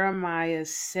is Jeremiah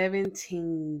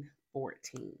 17:14.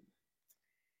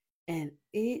 And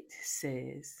it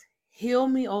says, heal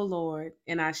me, O Lord,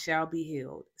 and I shall be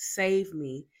healed. Save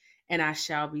me, and I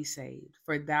shall be saved,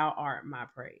 for thou art my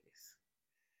praise.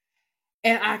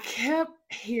 And I kept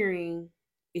hearing,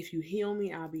 if you heal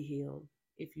me, I'll be healed.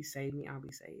 If you save me, I'll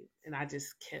be saved. And I kept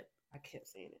saying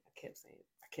it.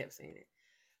 I kept saying it.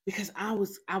 Because I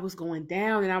was going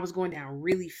down and I was going down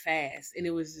really fast. And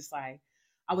it was just like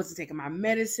I wasn't taking my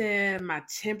medicine. My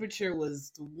temperature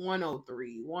was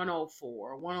 103,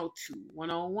 104, 102,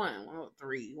 101,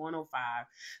 103, 105.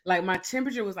 Like my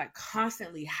temperature was like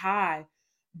constantly high,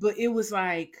 but it was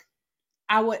like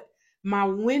I would My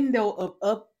window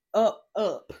of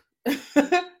up.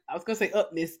 I was gonna say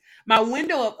upness. My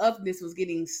window of upness was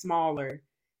getting smaller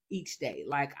each day.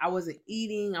 Like I wasn't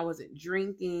eating, I wasn't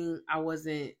drinking, I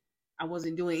wasn't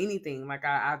doing anything. Like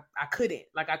I couldn't.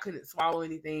 Like I couldn't swallow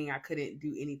anything. I couldn't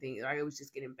do anything. Like it was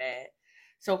just getting bad.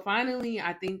 So finally,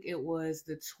 I think it was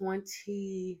the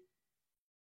 23rd.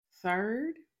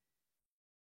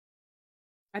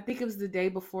 I think it was the day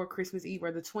before Christmas Eve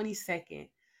or the 22nd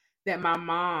that my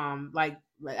mom, like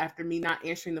after me not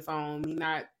answering the phone, me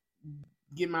not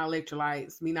getting my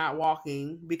electrolytes, me not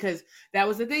walking, because that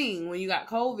was the thing. When you got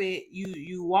COVID,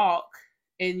 you walk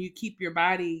and you keep your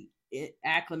body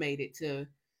acclimated to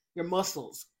your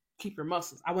muscles, keep your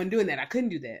muscles. I wasn't doing that. I couldn't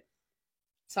do that.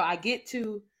 So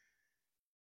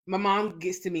my mom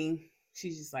gets to me.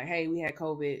 She's just like, hey, we had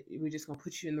COVID. We're just going to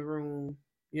put you in the room.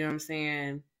 You know what I'm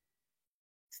saying?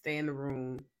 Stay in the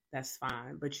room. That's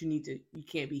fine. But you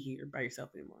can't be here by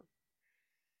yourself anymore.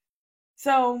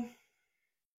 So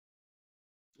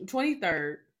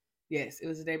 23rd, yes, it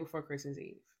was the day before Christmas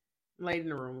Eve. Late in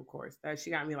the room, of course. She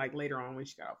got me like later on when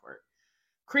she got off work.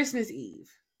 Christmas Eve.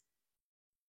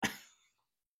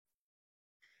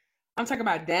 I'm talking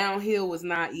about downhill was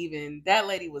not even, that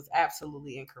lady was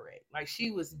absolutely incorrect. Like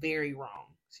she was very wrong.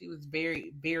 She was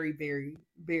very, very, very,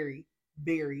 very,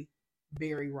 very,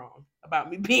 very wrong about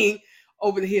me being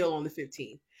over the hill on the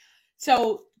 15th.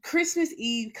 So Christmas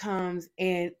Eve comes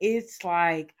and it's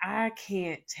like I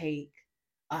can't take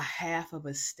a half of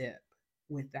a step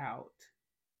without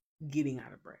getting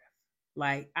out of breath.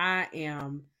 Like I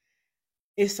am,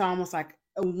 it's almost like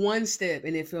a one step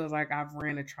and it feels like I've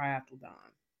ran a triathlon.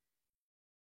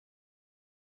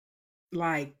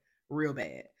 Like real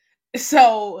bad.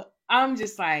 So I'm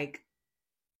just like,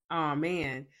 oh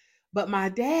man. But my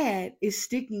dad is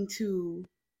sticking to,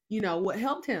 what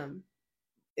helped him.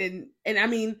 And I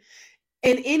mean,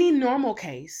 in any normal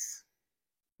case,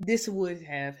 this would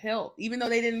have helped, even though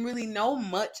they didn't really know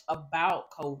much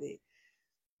about COVID.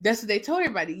 That's what they told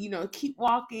everybody, keep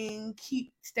walking,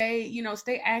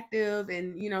 stay active,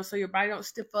 and so your body don't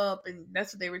stiff up, and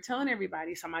that's what they were telling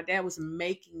everybody. So my dad was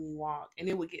making me walk, and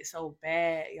it would get so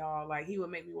bad, y'all. Like he would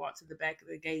make me walk to the back of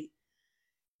the gate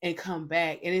and come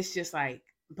back, and it's just like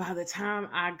by the time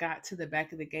I got to the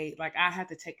back of the gate, like I had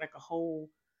to take like a whole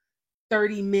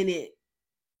 30 minute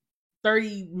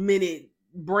 30 minute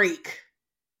break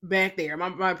back there.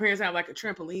 My parents had like a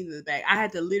trampoline in the back. I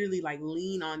had to literally like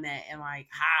lean on that and like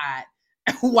hide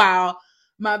while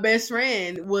my best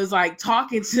friend was like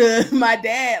talking to my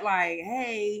dad, like,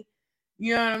 hey,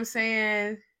 you know what I'm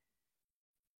saying?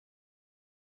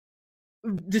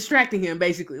 Distracting him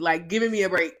basically, like giving me a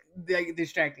break, like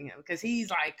distracting him because he's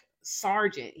like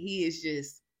sergeant. He is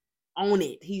just on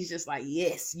it. He's just like,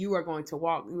 yes, you are going to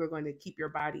walk. You are going to keep your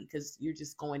body because you're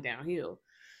just going downhill.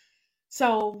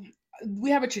 So we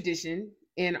have a tradition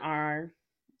in our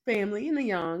family in the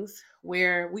Youngs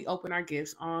where we open our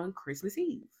gifts on Christmas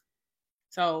Eve.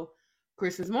 So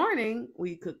Christmas morning,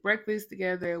 we cook breakfast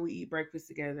together, we eat breakfast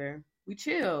together, we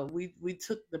chill. We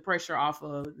took the pressure off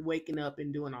of waking up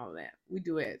and doing all of that. We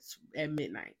do it at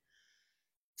midnight.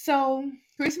 So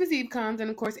Christmas Eve comes, and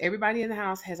of course, everybody in the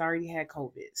house has already had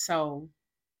COVID. So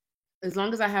as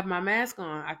long as I have my mask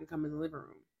on, I can come in the living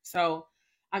room. So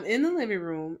I'm in the living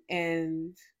room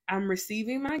and I'm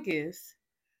receiving my gifts.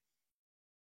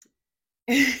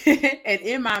 And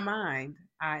in my mind,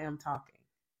 I am talking.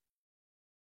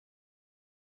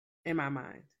 In my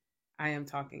mind, I am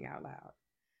talking out loud.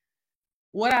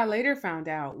 What I later found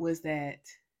out was that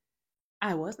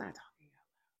I was not talking out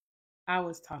loud. I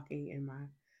was talking in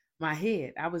my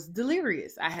head. I was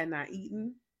delirious. I had not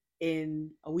eaten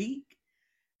in a week.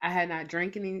 I had not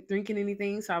drinking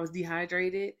anything, so I was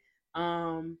dehydrated.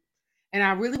 Um, and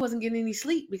I really wasn't getting any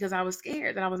sleep because I was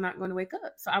scared that I was not going to wake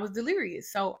up. So I was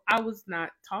delirious. So I was not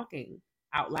talking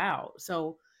out loud.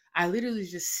 So I literally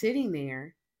was just sitting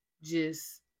there,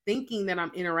 just thinking that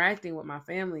I'm interacting with my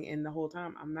family, and the whole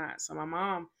time I'm not. So my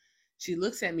mom, she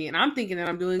looks at me, and I'm thinking that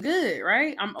I'm doing good,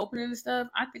 right? I'm opening the stuff.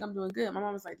 I think I'm doing good. My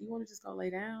mom was like, "Do you want to just go lay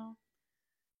down?"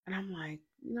 And I'm like,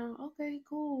 okay,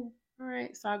 cool. All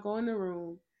right. So I go in the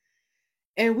room,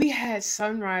 and we had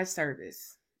sunrise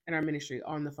service in our ministry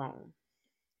on the phone.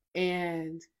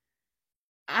 And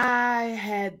I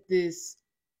had this,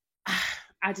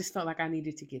 I just felt like I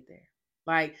needed to get there.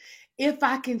 Like, if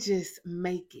I can just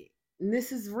make it, and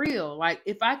this is real, like,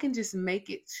 if I can just make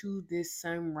it to this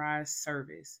sunrise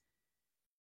service,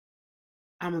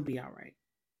 I'm going to be all right.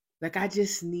 Like, I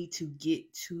just need to get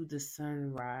to the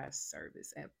sunrise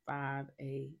service at 5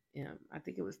 a.m. I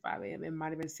think it was 5 a.m. It might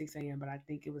have been 6 a.m., but I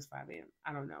think it was 5 a.m.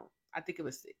 I don't know. I think it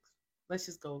was 6. Let's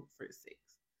just go for 6.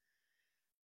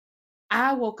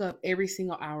 I woke up every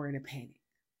single hour in a panic.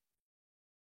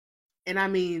 And I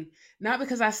mean, not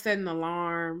because I set an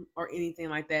alarm or anything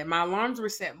like that. My alarms were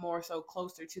set more so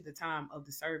closer to the time of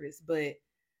the service, but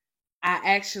I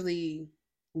actually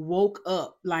woke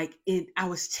up like it I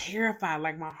was terrified.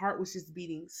 Like my heart was just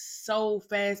beating so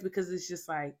fast because it's just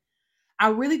like I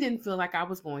really didn't feel like I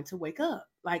was going to wake up.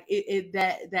 Like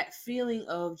that feeling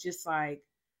of just like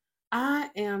I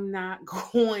am not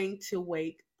going to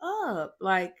wake up.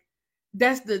 Like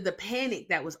that's the panic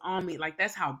that was on me. Like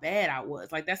that's how bad I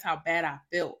was. Like that's how bad I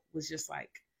felt. Was just like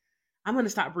I'm going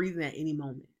to stop breathing at any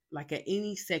moment. Like at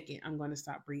any second I'm going to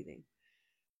stop breathing.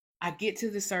 I get to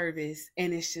the service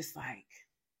and it's just like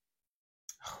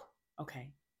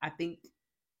okay. I think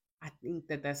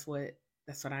that's what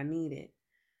I needed.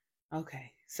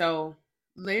 Okay. So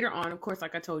later on, of course,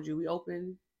 like I told you, we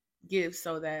open gifts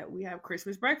so that we have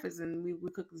Christmas breakfast and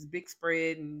we cook this big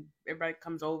spread and everybody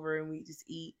comes over and we just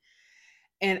eat.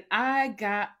 And I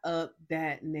got up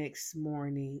that next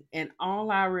morning and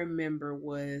all I remember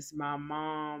was my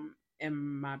mom and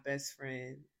my best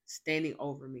friend standing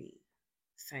over me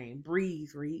saying, breathe,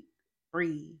 Reek,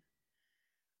 breathe.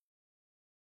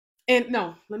 And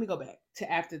no, let me go back to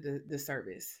after the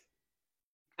service.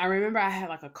 I remember I had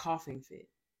like a coughing fit.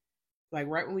 Like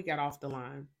right when we got off the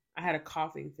line, I had a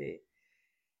coughing fit.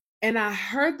 And I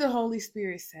heard the Holy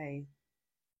Spirit say,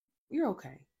 you're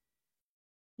okay.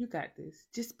 You got this.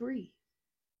 Just breathe.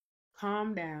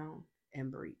 Calm down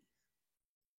and breathe.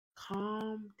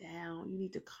 Calm down. You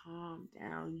need to calm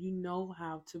down. You know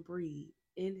how to breathe.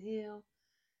 Inhale,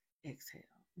 exhale.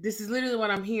 This is literally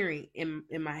what I'm hearing in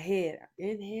my head.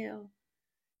 Inhale,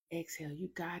 exhale. You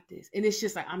got this. And it's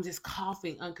just like I'm just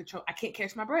coughing uncontrolled. I can't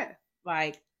catch my breath.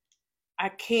 Like I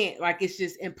can't, like, it's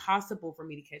just impossible for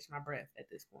me to catch my breath at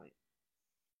this point.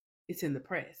 It's in the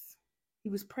press. He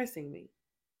was pressing me.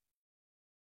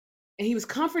 And he was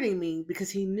comforting me because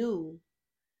he knew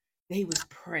that he was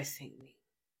pressing me.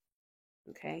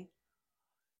 Okay.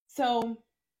 So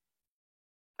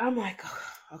I'm like, oh,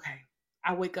 okay.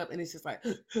 I wake up and it's just like,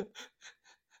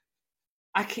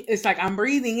 I can't, it's like I'm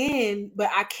breathing in, but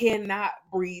I cannot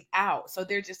breathe out. So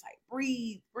they're just like,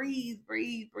 breathe, breathe,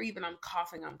 breathe, breathe. And I'm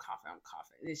coughing, I'm coughing, I'm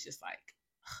coughing. And it's just like,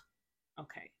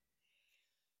 okay.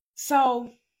 So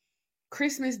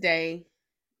Christmas Day,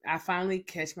 I finally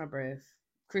catch my breath.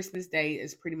 Christmas Day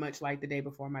is pretty much like the day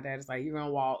before. My dad is like, "You're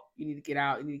gonna walk. You need to get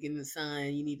out. You need to get in the sun.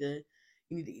 You need to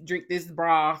drink this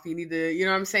broth. You need to, you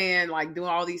know what I'm saying? Like do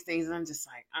all these things." And I'm just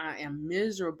like, I am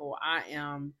miserable. I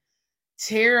am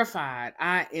terrified.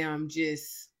 I am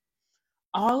just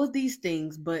all of these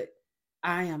things, but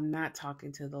I am not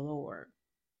talking to the Lord.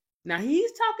 Now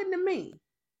He's talking to me.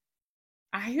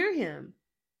 I hear Him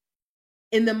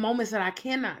in the moments that I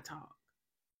cannot talk.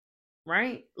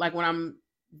 Right? Like when I'm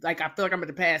like I feel like I'm about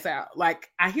to pass out. Like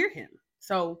I hear him.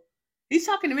 So he's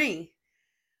talking to me,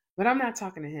 but I'm not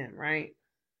talking to him, right?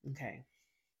 Okay.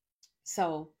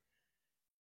 So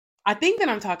I think that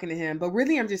I'm talking to him, but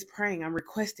really I'm just praying. I'm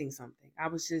requesting something. I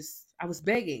was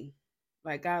begging.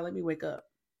 Like, God, let me wake up.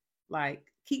 Like,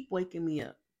 keep waking me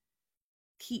up.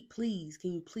 Please,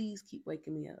 can you please keep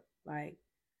waking me up? Like,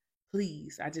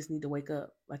 please, I just need to wake up.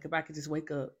 Like if I could just wake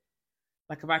up.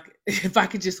 Like if I could if I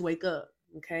could just wake up.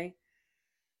 Okay.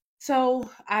 So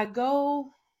I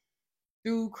go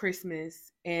through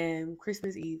Christmas, and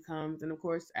Christmas Eve comes, and of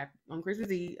course, on Christmas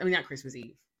Eve, I mean not Christmas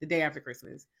Eve, the day after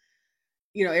Christmas,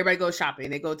 everybody goes shopping.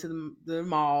 They go to the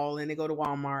mall and they go to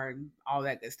Walmart and all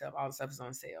that good stuff. All the stuff is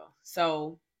on sale.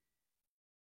 So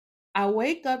I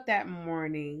wake up that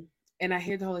morning and I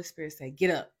hear the Holy Spirit say, "Get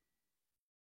up.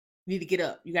 You need to get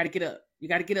up. You got to get up. You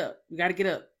got to get up. You got to get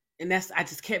up." And I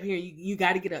just kept hearing you. You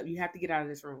got to get up. You have to get out of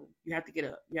this room. You have to get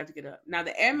up. You have to get up. Now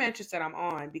the air mattress that I'm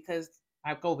on, because I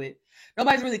have COVID,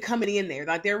 nobody's really coming in there.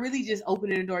 Like they're really just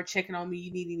opening the door, checking on me.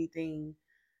 You need anything?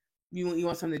 You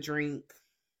want something to drink?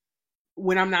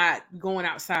 When I'm not going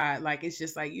outside, like it's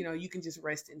just like you can just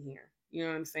rest in here. You know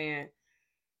what I'm saying?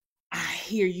 I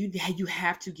hear you. You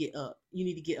have to get up. You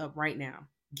need to get up right now.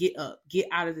 Get up. Get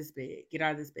out of this bed. Get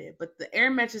out of this bed. But the air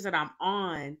mattress that I'm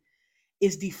on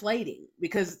is deflating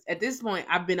because at this point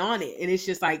I've been on it and it's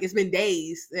just like it's been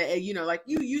days. Like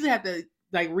you usually have to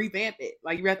like revamp it.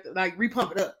 Like you have to like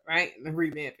repump it up, right? And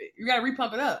revamp it. You gotta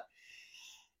repump it up.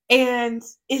 And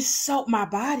it's so my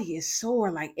body is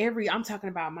sore. Like I'm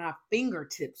talking about my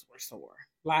fingertips were sore.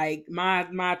 Like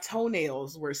my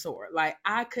toenails were sore. Like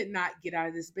I could not get out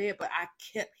of this bed, but I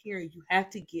kept hearing you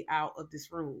have to get out of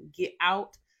this room. Get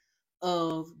out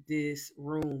of this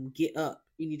room. Get up.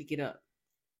 You need to get up.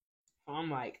 So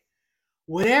I'm like,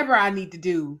 whatever I need to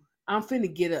do, I'm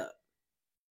finna get up.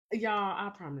 Y'all, I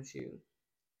promise you.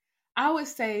 I would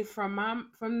say from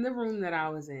the room that I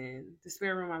was in, the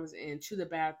spare room I was in, to the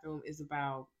bathroom is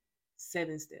about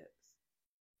 7 steps.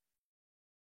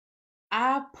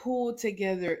 I pulled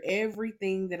together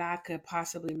everything that I could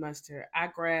possibly muster. I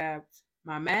grabbed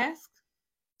my mask,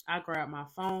 I grabbed my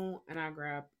phone, and I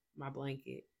grabbed my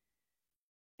blanket.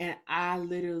 And I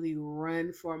literally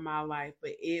run for my life,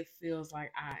 but it feels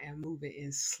like I am moving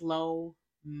in slow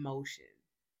motion.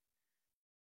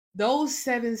 Those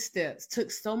 7 steps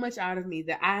took so much out of me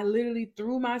that I literally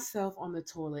threw myself on the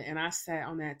toilet and I sat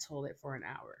on that toilet for an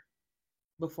hour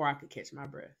before I could catch my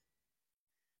breath.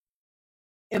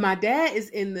 And my dad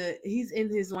he's in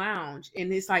his lounge,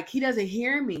 and it's like he doesn't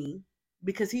hear me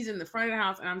because he's in the front of the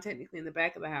house and I'm technically in the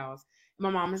back of the house. And my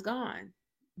mom is gone.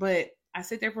 But I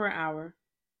sit there for an hour.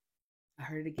 I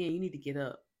heard it again. You need to get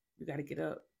up. You got to get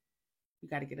up. You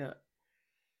got to get up.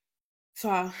 So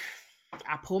I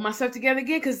pull myself together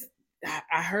again because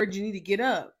I heard you need to get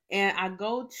up. And I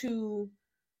go to,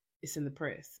 it's in the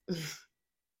press.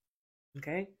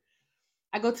 Okay.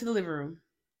 I go to the living room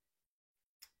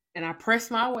and I press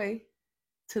my way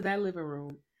to that living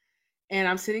room. And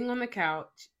I'm sitting on the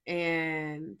couch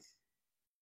and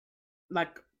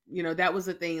like, that was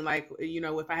the thing. Like,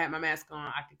 if I had my mask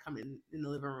on, I could come in the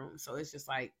living room. So it's just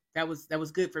like, that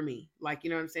was good for me. Like, you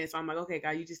know what I'm saying? So I'm like, okay,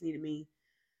 God, you just need me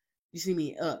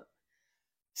up.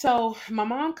 So my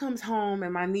mom comes home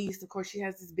and my niece, of course, she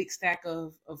has this big stack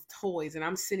of toys, and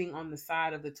I'm sitting on the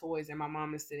side of the toys and my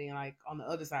mom is sitting like on the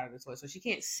other side of the toys. So she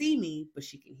can't see me, but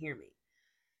she can hear me.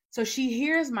 So she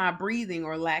hears my breathing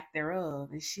or lack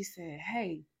thereof. And she said,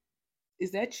 "Hey,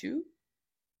 is that you?"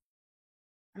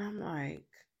 And I'm like,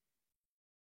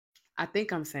 I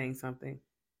think I'm saying something.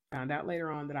 Found out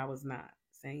later on that I was not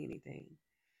saying anything.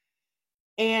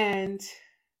 And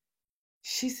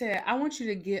she said, "I want you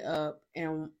to get up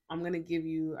and I'm gonna give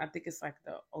you, I think it's like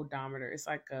the odometer. It's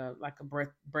like a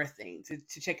breath thing to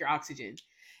check your oxygen."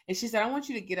 And she said, "I want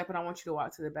you to get up and I want you to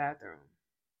walk to the bathroom."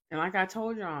 And like I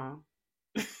told y'all,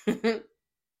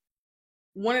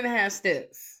 1.5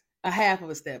 steps, a half of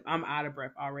a step, I'm out of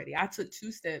breath already. I took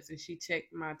 2 steps and she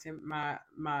checked my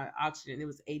oxygen. It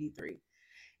was 83.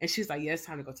 And she was like, "Yeah, it's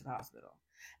time to go to the hospital."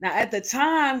 Now, at the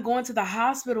time, going to the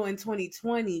hospital in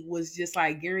 2020 was just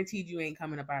like guaranteed you ain't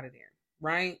coming up out of there,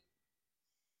 right?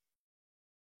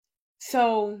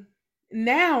 So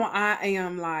now I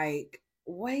am like,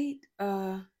 wait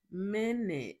a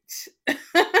minute,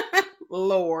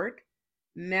 Lord,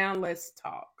 now let's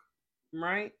talk,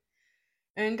 right?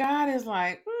 And God is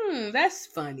like, that's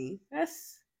funny.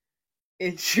 That's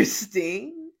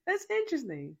interesting. That's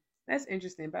interesting. That's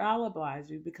interesting. But I'll oblige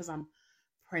you because I'm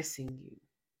pressing you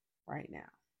right now.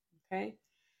 Okay.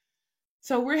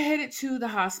 So we're headed to the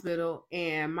hospital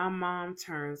and my mom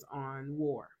turns on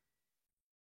War.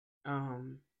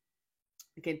 Um,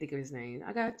 I can't think of his name.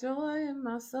 I got joy in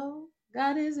my soul.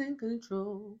 God is in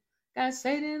control. Got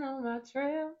Satan on my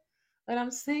trail. But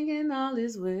I'm singing all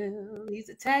is well. He's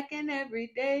attacking every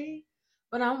day.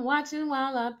 But I'm watching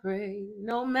while I pray.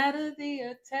 No matter the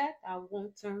attack, I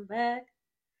won't turn back.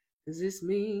 'Cause this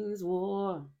means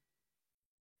war.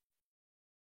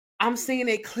 I'm singing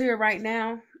it clear right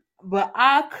now, but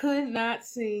I could not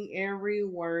sing every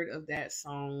word of that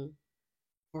song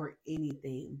for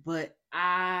anything. But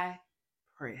I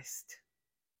pressed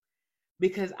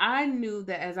because I knew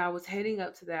that as I was heading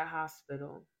up to that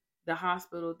hospital, the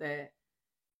hospital that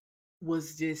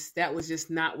was just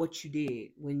not what you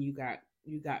did when you got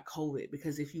COVID.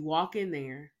 Because if you walk in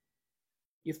there,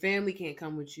 your family can't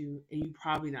come with you, and you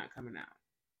probably not coming out,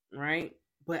 right?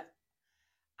 But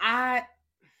I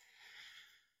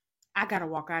gotta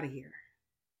walk out of here.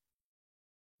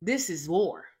 This is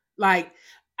war. Like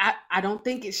I don't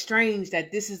think it's strange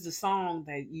that this is the song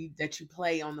that you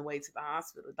play on the way to the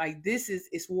hospital. Like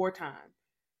it's wartime.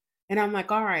 And I'm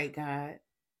like, all right, God,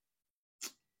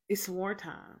 it's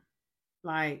wartime.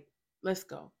 Like, let's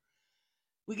go.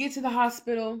 We get to the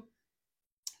hospital.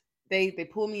 They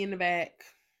pull me in the back.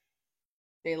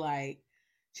 They like,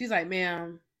 she's like,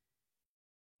 "Ma'am,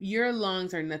 your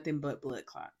lungs are nothing but blood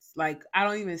clots. Like, I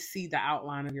don't even see the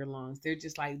outline of your lungs. They're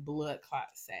just like blood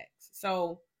clot sacks."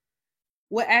 So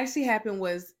what actually happened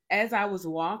was, as I was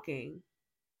walking,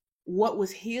 what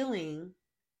was healing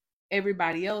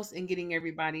everybody else and getting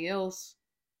everybody else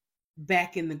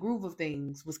back in the groove of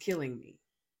things was killing me.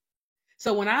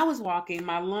 So when I was walking,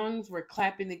 my lungs were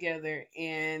clapping together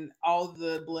and all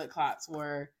the blood clots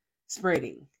were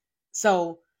spreading.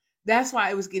 So that's why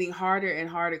it was getting harder and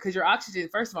harder, because your oxygen,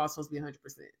 first of all, is supposed to be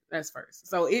 100%. That's first.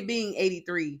 So it being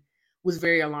 83 was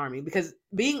very alarming, because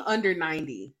being under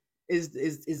 90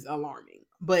 is alarming.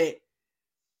 But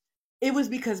It was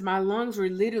because my lungs were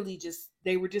literally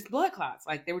they were just blood clots.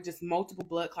 Like they were just multiple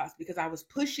blood clots because I was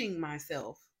pushing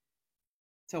myself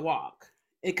to walk.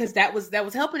 Because that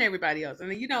was helping everybody else.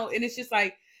 And and it's just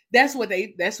like that's what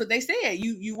they said.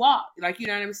 You walk. Like, you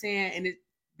know what I'm saying? And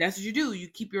that's what you do. You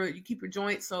keep your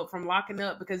joints so from locking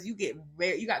up, because you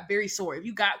got very sore. If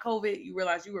you got COVID, you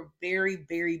realize you were very,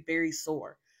 very, very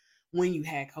sore when you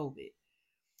had COVID.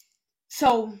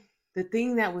 So the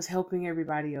thing that was helping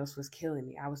everybody else was killing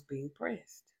me. I was being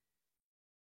pressed.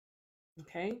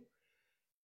 Okay.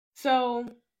 So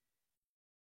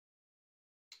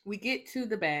we get to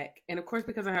the back, and of course,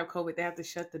 because I have COVID, they have to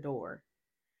shut the door.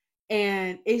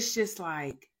 And it's just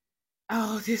like,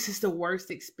 oh, this is the worst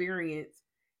experience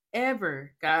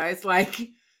ever, guys. Like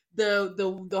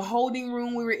the holding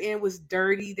room we were in was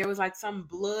dirty. There was like some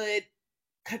blood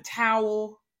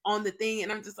towel on the thing,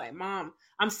 and I'm just like, Mom,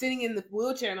 I'm sitting in the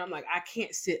wheelchair, and I'm like, I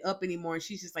can't sit up anymore. And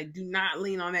she's just like, do not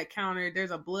lean on that counter. There's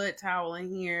a blood towel in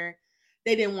here.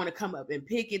 They didn't want to come up and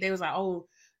pick it. They was like, oh,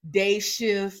 day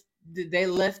shift. They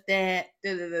left that.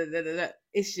 Da, da, da, da, da.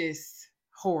 It's just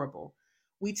horrible.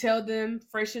 We tell them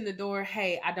fresh in the door,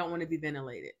 hey, I don't want to be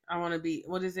ventilated. I want to be,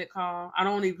 what is it called? I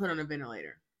don't want to be put on a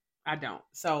ventilator. I don't.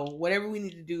 So whatever we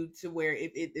need to do to where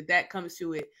if that comes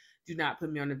to it, do not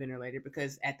put me on the ventilator,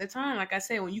 because at the time, like I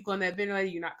said, when you go on that ventilator,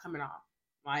 you're not coming off.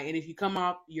 Right? And if you come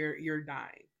off, you're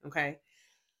dying. Okay.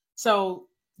 So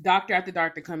doctor after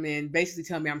doctor come in, basically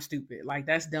tell me I'm stupid. Like,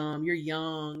 that's dumb. You're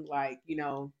young. Like,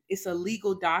 it's a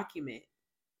legal document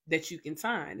that you can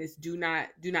sign. It's do not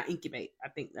incubate. I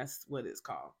think that's what it's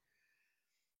called.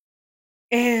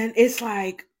 And it's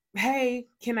like, hey,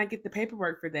 can I get the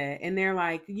paperwork for that? And they're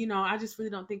like, I just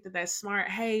really don't think that that's smart.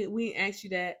 Hey, we asked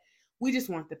you that. We just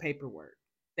want the paperwork.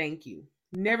 Thank you.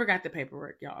 Never got the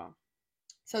paperwork, y'all.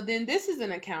 So then this is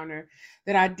an encounter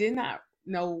that I did not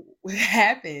know what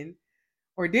happened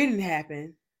or didn't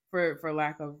happen, for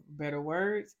lack of better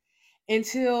words,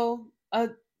 until a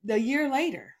year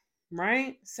later,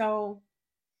 right? So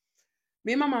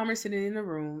me and my mom are sitting in the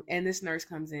room, and this nurse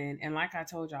comes in, and like I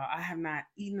told y'all, I have not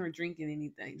eaten or drinking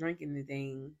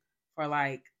anything for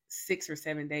like 6 or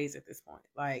 7 days at this point.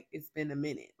 Like, it's been a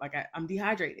minute. Like, I'm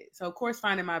dehydrated, so of course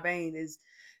finding my vein is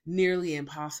nearly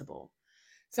impossible.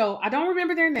 So I don't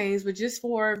remember their names, but just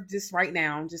right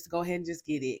now, just go ahead and just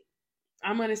get it.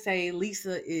 I'm gonna say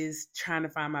Lisa is trying to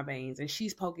find my veins, and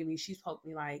she's poking me. She's poked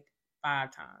me like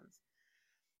 5 times.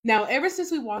 Now, ever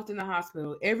since we walked in the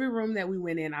hospital, every room that we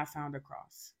went in, I found a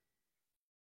cross.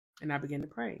 And I began to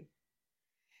pray.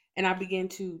 And I began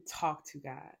to talk to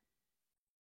God.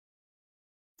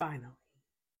 Finally.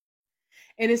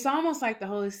 And it's almost like the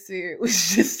Holy Spirit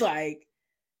was just like,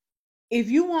 if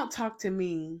you won't talk to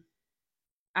me,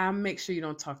 I'll make sure you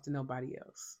don't talk to nobody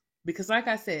else. Because like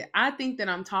I said, I think that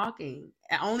I'm talking,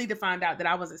 only to find out that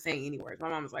I wasn't saying any words. My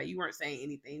mom was like, you weren't saying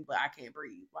anything, but I can't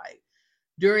breathe. Like,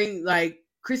 during like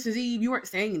Christmas Eve, you weren't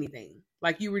saying anything.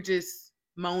 Like, you were just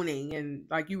moaning, and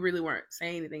like you really weren't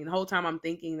saying anything. The whole time I'm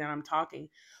thinking that I'm talking.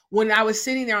 When I was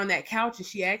sitting there on that couch and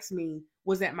she asked me,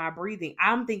 was that my breathing?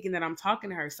 I'm thinking that I'm talking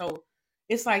to her. So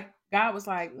it's like God was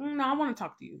like, no, I want to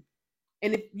talk to you.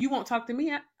 And if you won't talk to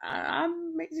me,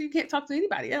 I'm making sure you can't talk to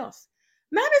anybody else.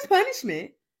 Not as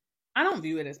punishment. I don't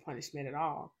view it as punishment at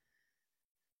all.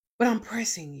 But I'm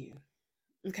pressing you.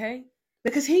 Okay?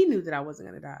 Because he knew that I wasn't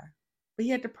going to die. But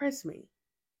he had to press me.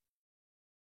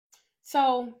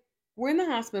 So we're in the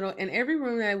hospital, and every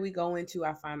room that we go into,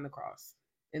 I find the cross.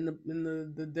 In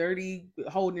the dirty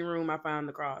holding room, I found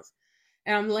the cross.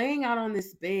 And I'm laying out on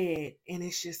this bed, and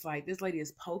it's just like this lady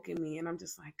is poking me, and I'm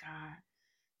just like, God,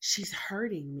 she's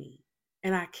hurting me.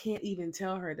 And I can't even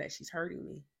tell her that she's hurting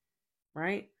me.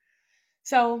 Right?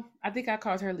 So I think I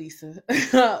called her Lisa.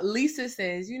 Lisa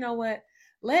says, you know what?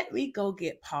 Let me go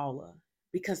get Paula,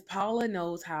 because Paula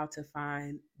knows how to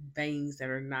find veins that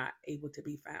are not able to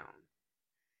be found.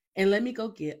 And let me go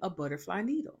get a butterfly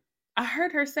needle. I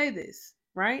heard her say this,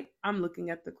 right? I'm looking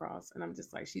at the cross, and I'm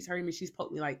just like, she's hurting me. She's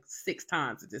poked me like 6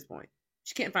 times at this point.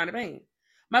 She can't find a vein.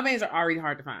 My veins are already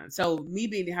hard to find. So me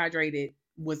being dehydrated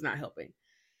was not helping.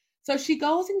 So she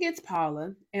goes and gets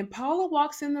Paula, and Paula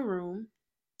walks in the room,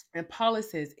 and Paula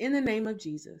says, in the name of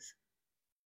Jesus.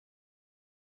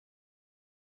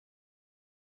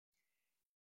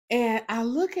 And I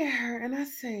look at her and I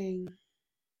say,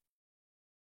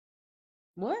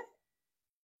 what?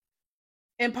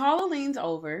 And Paula leans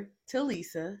over to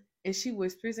Lisa, and she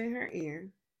whispers in her ear.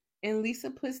 And Lisa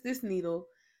puts this needle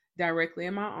directly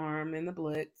in my arm, and the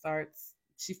blood starts.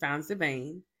 She finds the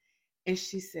vein. And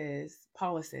she says,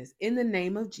 Paula says, in the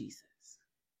name of Jesus.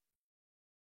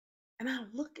 And I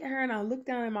look at her and I look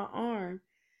down at my arm,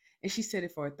 And she said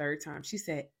it for a third time. She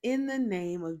said, in the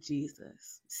name of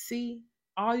Jesus. See,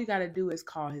 all you got to do is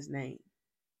call his name.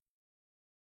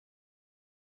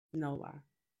 No lie.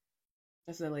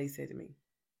 That's what the lady said to me,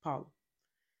 Paula.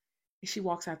 And she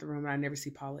walks out the room and I never see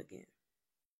Paula again.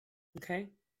 Okay?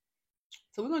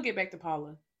 So we're going to get back to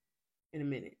Paula in a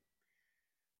minute.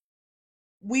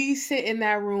 We sit in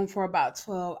that room for about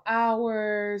 12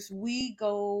 hours.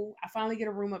 I finally get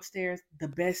a room upstairs, the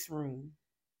best room.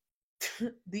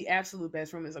 The absolute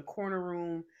best room is a corner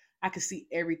room. I could see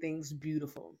everything's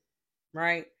beautiful,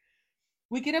 right?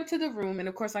 We get up to the room, and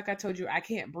of course, like I told you, I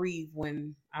can't breathe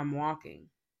when I'm walking.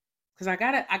 Because I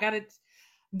gotta,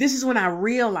 this is when I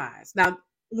realized. Now,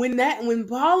 when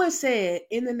Paula said,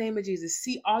 in the name of Jesus,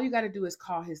 see, all you gotta do is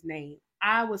call his name.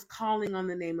 I was calling on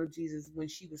the name of Jesus when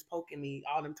she was poking me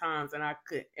all them times, and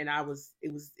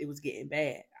it was getting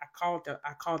bad.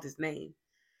 I called his name.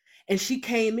 And she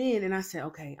came in and I said,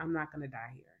 okay, I'm not gonna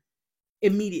die here.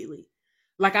 Immediately.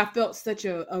 Like I felt such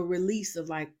a release of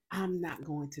like, I'm not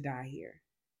going to die here.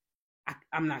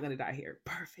 I'm not going to die here.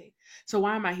 Perfect. So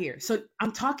why am I here? So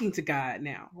I'm talking to God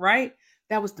now, right?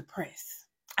 That was the press.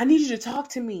 I need you to talk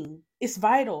to me. It's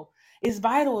vital. It's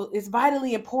vital. It's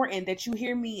vitally important that you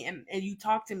hear me and you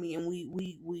talk to me and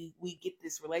we get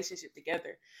this relationship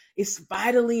together. It's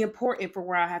vitally important for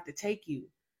where I have to take you.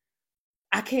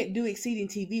 I can't do Exceeding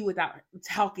TV without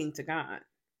talking to God,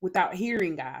 without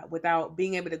hearing God, without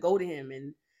being able to go to him.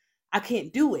 And I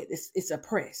can't do it. It's a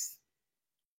press.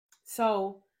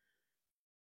 So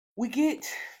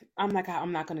I'm like,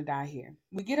 I'm not going to die here.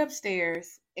 We get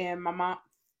upstairs and my mom,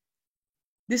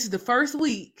 this is the first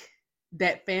week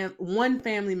that one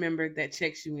family member that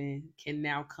checks you in can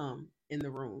now come in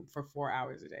the room for 4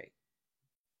 hours a day.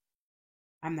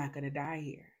 I'm not going to die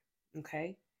here.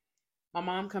 Okay. My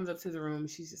mom comes up to the room.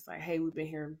 She's just like, hey, we've been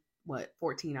here,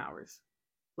 14 hours?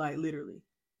 Like literally,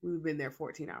 we've been there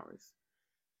 14 hours.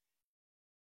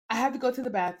 I have to go to the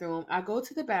bathroom. I go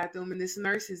to the bathroom and this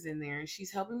nurse is in there and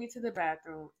she's helping me to the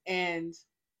bathroom. And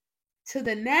to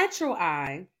the natural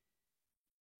eye,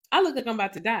 I look like I'm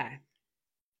about to die.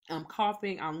 I'm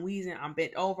coughing, I'm wheezing, I'm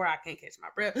bent over, I can't catch my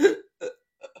breath.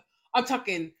 I'm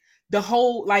talking the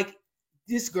whole, like,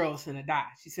 this girl's gonna die.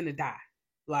 She's gonna die.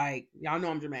 Like, y'all know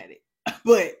I'm dramatic.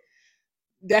 But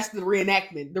that's the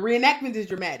reenactment. The reenactment is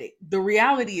dramatic. The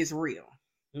reality is real.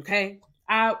 Okay?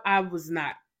 I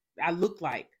looked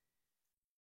like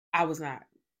I was not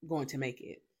going to make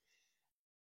it.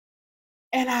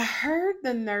 And I heard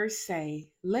the nurse say,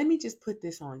 let me just put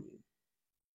this on you.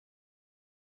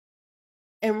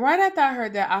 And right after I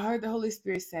heard that, I heard the Holy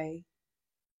Spirit say,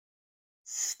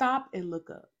 stop and look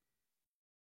up.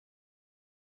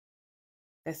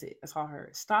 That's it. That's all I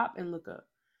heard. Stop and look up.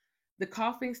 The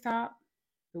coughing stopped.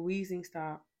 The wheezing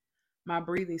stopped. My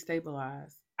breathing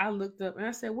stabilized. I looked up and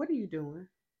I said, what are you doing?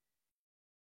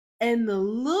 And the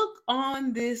look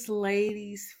on this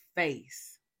lady's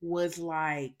face was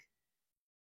like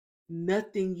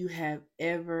nothing you have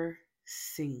ever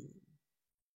seen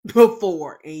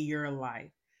before in your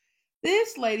life.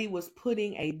 This lady was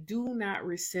putting a do not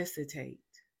resuscitate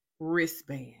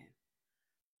wristband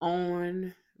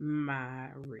on my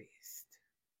wrist.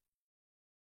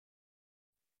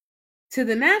 To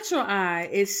the natural eye,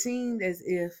 it seemed as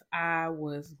if I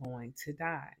was going to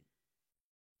die.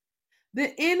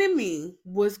 The enemy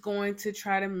was going to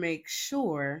try to make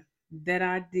sure that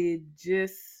I did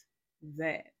just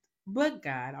that. But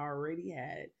God already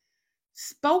had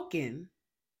spoken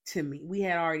to me. We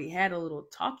had already had a little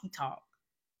talky talk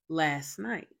last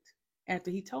night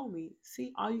after he told me,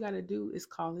 see, all you got to do is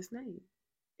call his name,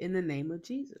 in the name of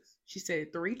Jesus. She said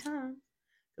it 3 times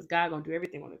because God going to do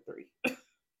everything on the 3.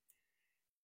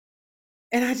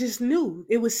 And I just knew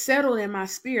it was settled in my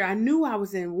spirit. I knew I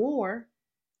was in war,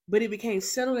 but it became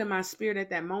settled in my spirit at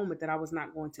that moment that I was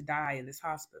not going to die in this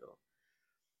hospital.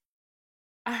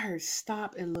 I heard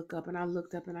stop and look up, and I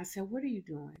looked up and I said, what are you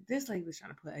doing? This lady was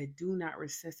trying to put a do not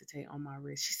resuscitate on my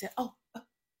wrist. She said, oh.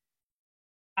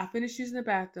 I finished using the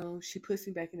bathroom. She puts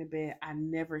me back in the bed. I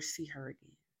never see her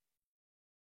again.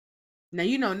 Now,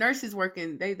 you know, nurses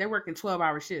working, they're working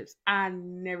 12-hour shifts. I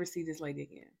never see this lady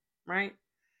again, right?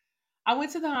 I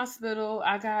went to the hospital.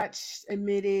 I got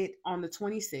admitted on the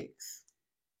 26th.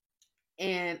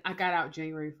 And I got out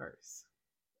January 1st.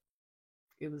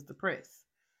 It was the press.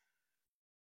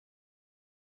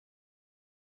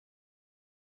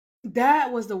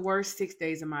 That was the worst 6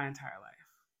 days of my entire life.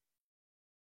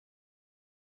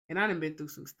 And I done been through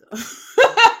some stuff.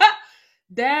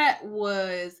 That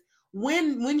was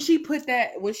when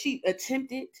she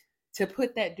attempted to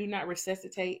put that do not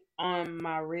resuscitate on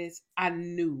my wrist, I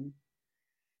knew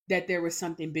that there was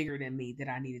something bigger than me that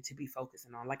I needed to be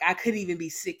focusing on. Like I couldn't even be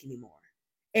sick anymore.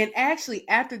 And actually,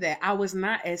 after that, I was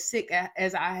not as sick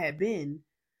as I had been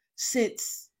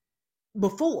since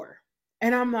before.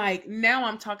 And I'm like, now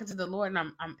I'm talking to the Lord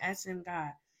and I'm asking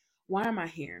God, why am I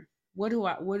here? What do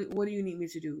you need me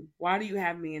to do? Why do you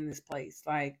have me in this place?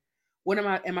 Like, what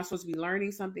am I supposed to be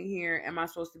learning something here? What am I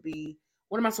supposed to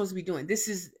be doing?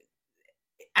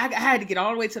 I had to get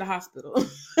all the way to the hospital.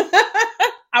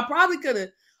 I probably could have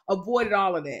avoided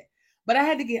all of that. But I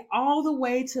had to get all the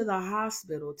way to the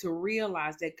hospital to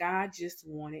realize that God just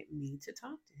wanted me to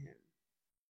talk to him.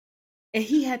 And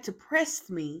he had to press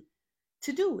me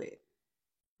to do it.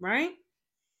 Right?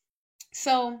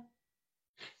 So,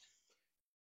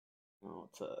 oh,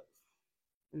 tough.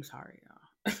 I'm sorry,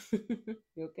 y'all.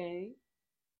 You okay?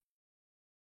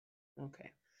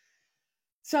 Okay.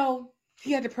 So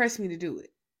he had to press me to do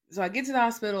it. So I get to the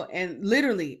hospital and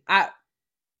literally I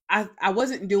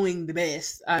wasn't doing the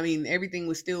best. I mean, everything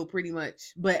was still pretty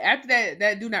much. But after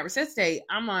that do not resuscitate,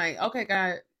 I'm like, okay,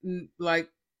 God, like,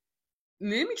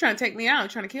 let me try to take me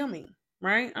out, trying to kill me,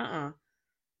 right?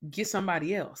 Get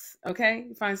somebody else, okay?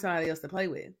 Find somebody else to play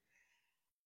with.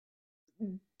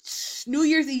 New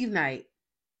Year's Eve night,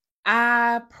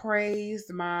 I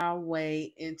praised my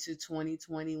way into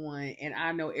 2021, and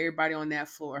I know everybody on that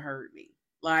floor heard me.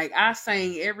 Like, I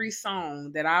sang every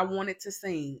song that I wanted to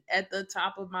sing at the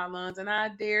top of my lungs, and I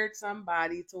dared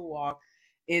somebody to walk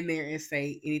in there and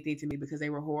say anything to me because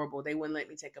they were horrible. They wouldn't let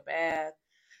me take a bath.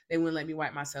 They wouldn't let me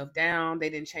wipe myself down. They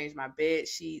didn't change my bed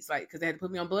sheets, like, because they had to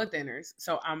put me on blood thinners.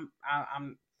 So I'm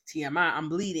TMI. I'm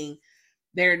bleeding.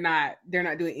 They're not doing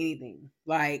anything.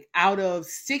 Like, out of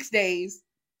 6 days,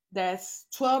 that's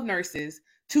 12 nurses.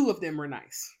 2 of them were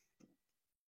nice.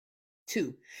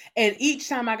 2. And each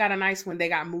time I got a nice one, they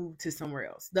got moved to somewhere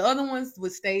else. The other ones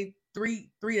would stay 3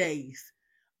 days.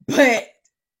 But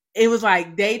it was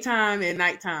like daytime and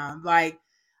nighttime. Like,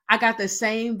 I got the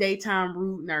same daytime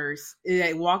rude nurse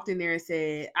that walked in there and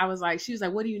said, she was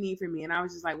like, what do you need from me? And I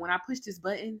was just like, when I push this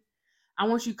button, I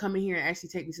want you to come in here and actually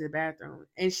take me to the bathroom.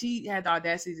 And she had the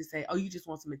audacity to say, oh, you just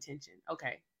want some attention.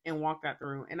 Okay. And walked out the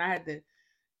room. And I had to,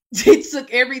 it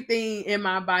took everything in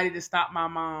my body to stop my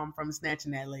mom from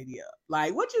snatching that lady up.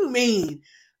 Like, what you mean?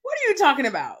 What are you talking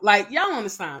about? Like, y'all on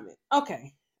assignment.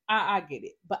 Okay. I get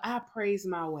it. But I praised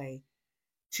my way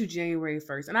to January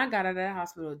 1st. And I got out of that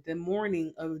hospital the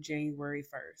morning of January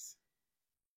 1st.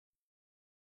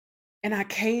 And I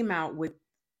came out with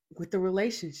the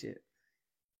relationship.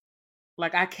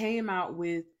 Like, I came out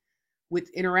with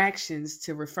interactions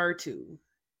to refer to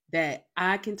that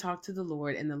I can talk to the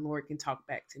Lord and the Lord can talk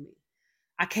back to me.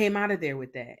 I came out of there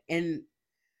with that. And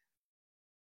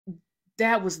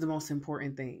that was the most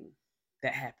important thing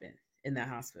that happened in that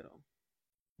hospital,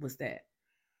 was that.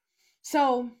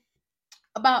 So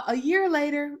about a year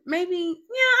later, maybe,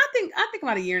 I think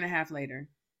about a year and a half later,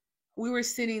 we were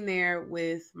sitting there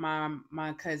with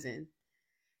my cousin,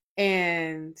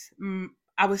 and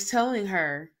I was telling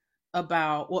her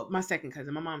about, well, my second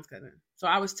cousin, my mom's cousin. So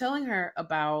I was telling her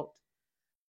about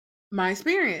my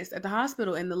experience at the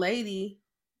hospital, and the lady,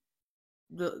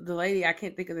 I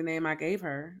can't think of the name I gave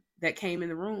her, that came in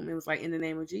the room. It was like, in the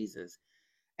name of Jesus.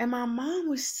 And my mom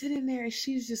was sitting there and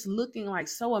she was just looking like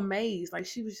so amazed. Like,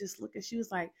 she was just looking, she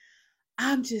was like,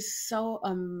 I'm just so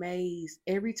amazed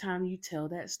every time you tell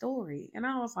that story. And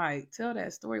I was like, tell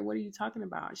that story? What are you talking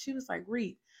about? She was like,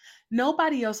 Reed,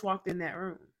 nobody else walked in that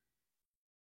room.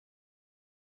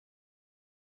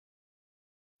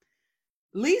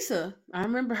 Lisa, I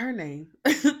remember her name.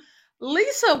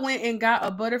 Lisa went and got a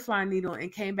butterfly needle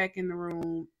and came back in the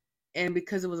room. And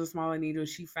because it was a smaller needle,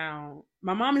 she found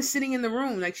my mom is sitting in the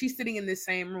room. Like, she's sitting in this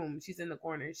same room. She's in the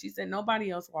corner. She said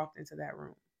nobody else walked into that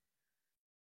room.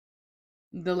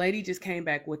 The lady just came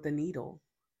back with the needle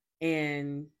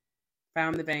and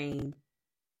found the vein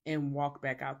and walked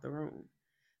back out the room.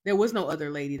 There was no other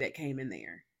lady that came in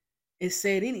there and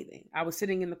said anything. I was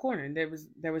sitting in the corner and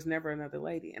there was never another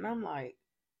lady. And I'm like,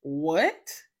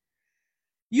 what?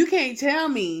 You can't tell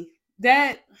me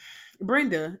that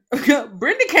Brenda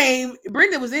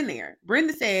was in there.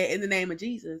 Brenda said, in the name of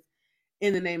Jesus,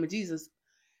 in the name of Jesus.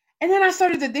 And then I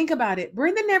started to think about it.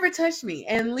 Brenda never touched me.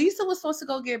 And Lisa was supposed to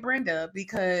go get Brenda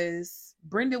because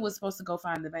Brenda was supposed to go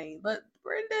find the vein. But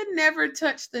Brenda never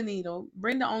touched the needle.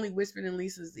 Brenda only whispered in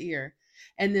Lisa's ear.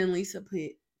 And then Lisa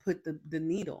put the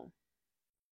needle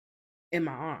in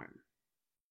my arm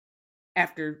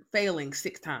after failing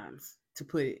 6 times to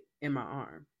put it in my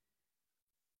arm.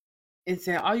 And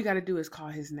said, all you got to do is call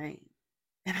his name.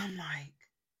 And I'm like,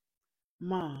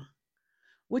 Ma,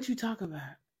 what you talking about?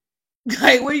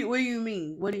 Like, what do you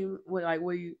mean? What do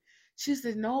you? She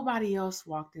said nobody else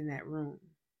walked in that room.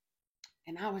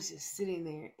 And I was just sitting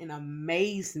there in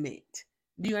amazement.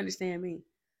 Do you understand me?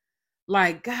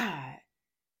 Like, God,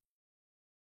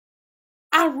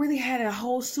 I really had a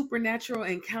whole supernatural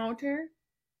encounter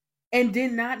and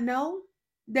did not know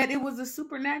that it was a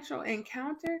supernatural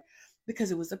encounter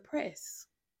because it was a press.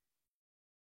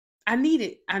 I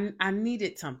needed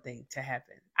something to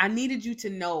happen. I needed you to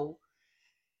know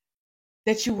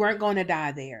that you weren't going to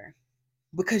die there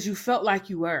because you felt like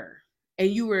you were. And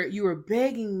you were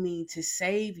begging me to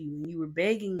save you, and you were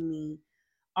begging me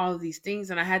all of these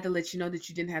things, and I had to let you know that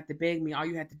you didn't have to beg me. All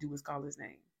you had to do was call his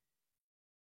name.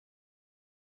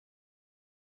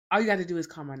 All you got to do is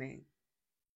call my name.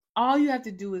 All you have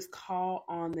to do is call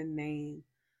on the name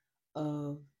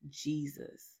of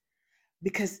Jesus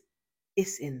because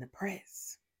it's in the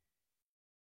press.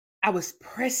 I was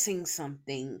pressing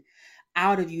something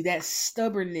out of you, that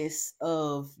stubbornness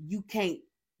of you can't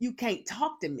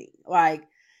talk to me. Like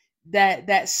that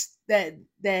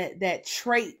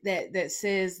trait that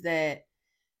says that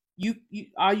you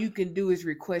all you can do is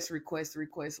request,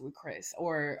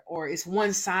 or it's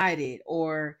one-sided,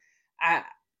 or I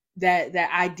that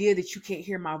idea that you can't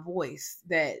hear my voice,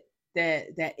 that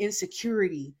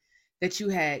insecurity that you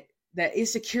had, that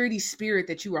insecurity spirit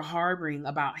that you were harboring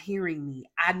about hearing me.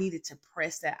 I needed to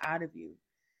press that out of you.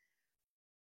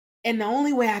 And the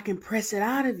only way I can press it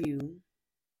out of you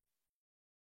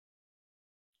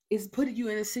is putting you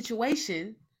in a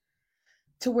situation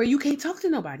to where you can't talk to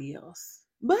nobody else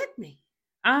but me.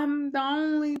 I'm the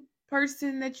only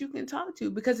person that you can talk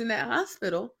to, because in that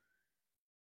hospital,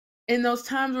 in those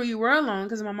times where you were alone,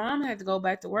 because my mom had to go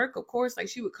back to work, of course, like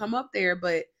she would come up there,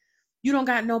 but you don't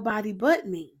got nobody but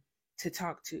me to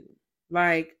talk to.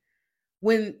 Like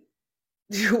when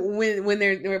when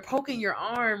they're poking your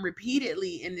arm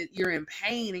repeatedly and you're in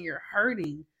pain and you're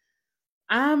hurting,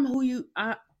 I'm who you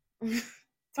I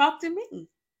talk to me.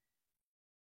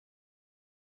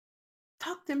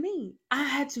 Talk to me. I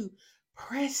had to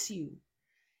press you.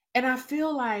 And I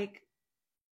feel like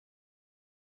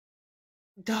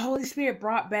the Holy Spirit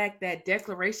brought back that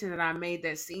declaration that I made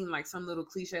that seemed like some little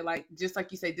cliche, like just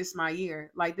like you say, this is my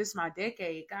year, like this is my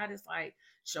decade. God is like,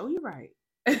 show you right.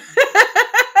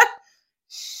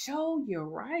 Show you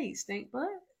right, stink butt.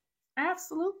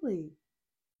 Absolutely.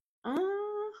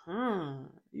 Uh-huh.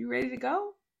 You ready to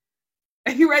go?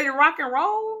 Are you ready to rock and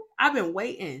roll? I've been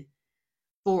waiting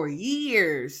for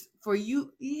years for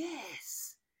you.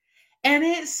 Yes. And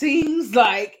it seems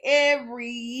like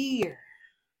every year,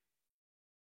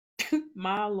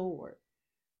 my Lord,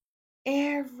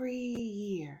 every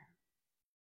year,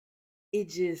 it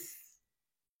just,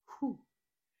 whew,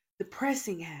 the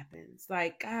pressing happens.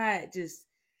 Like God just,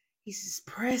 He's just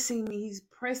pressing me. He's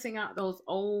pressing out those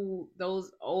old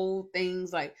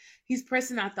things. Like He's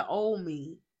pressing out the old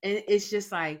me. And it's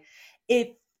just like,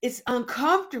 it's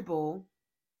uncomfortable,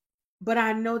 but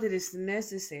I know that it's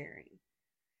necessary.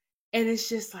 And it's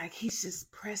just like He's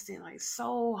just pressing like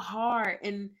so hard.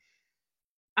 And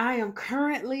I am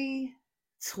currently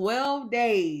 12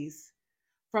 days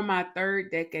from my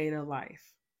third decade of life.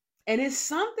 And it's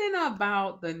something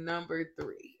about the number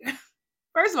three.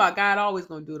 First of all, God always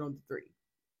gonna do it on the three.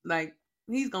 Like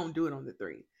He's gonna do it on the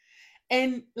three.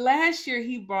 And last year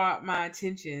He brought my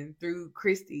attention through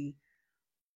Christy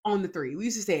on the three. We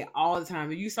used to say it all the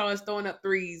time. If you saw us throwing up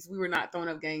threes, we were not throwing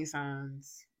up gang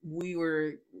signs.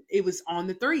 It was on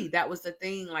the three. That was the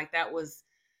thing. Like that was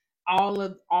all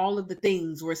of the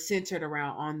things were centered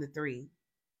around on the three.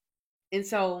 And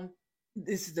so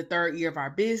this is the third year of our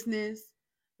business.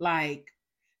 Like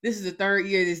this is the third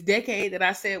year of this decade that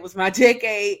I said was my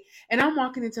decade. And I'm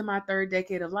walking into my third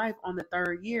decade of life on the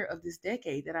third year of this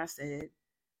decade that I said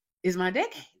is my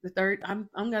decade. The third, I'm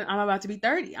about to be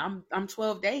 30. I'm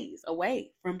 12 days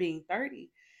away from being 30.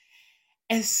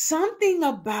 And something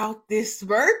about this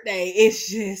birthday is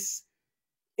just,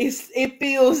 it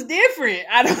feels different.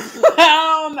 I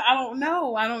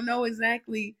don't know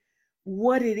exactly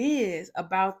what it is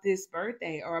about this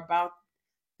birthday or about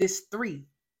this three.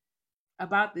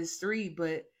 About this three,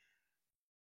 but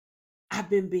I've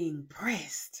been being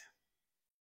pressed.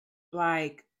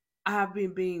 Like I've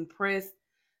been being pressed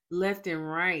left and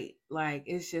right. Like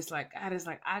it's just like God is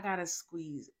like, I gotta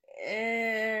squeeze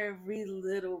every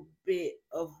little bit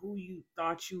of who you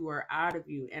thought you were out of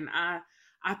you. And I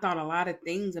thought a lot of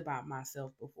things about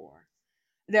myself before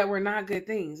that were not good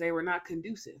things. They were not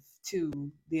conducive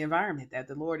to the environment that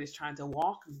the Lord is trying to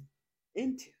walk me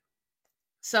into.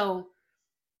 So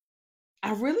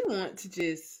I really want to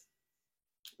just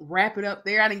wrap it up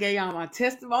there. I didn't get y'all my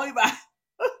testimony about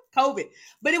COVID,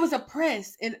 but it was a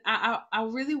press, and I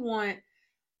really want.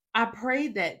 I pray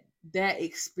that that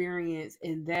experience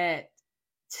and that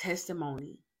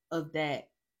testimony of that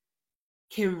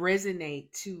can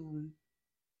resonate to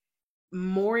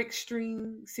more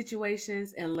extreme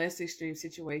situations and less extreme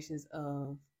situations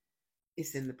of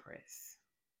it's in the press.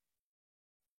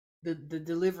 The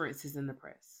deliverance is in the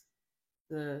press.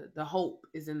 The hope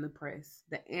is in the press.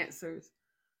 The answers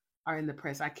are in the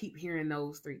press. I keep hearing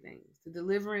those three things. The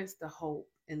deliverance, the hope,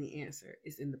 and the answer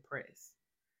is in the press.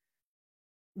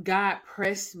 God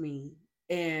pressed me,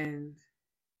 and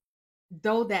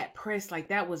though that press, like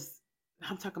that was,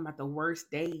 I'm talking about the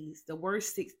worst days, the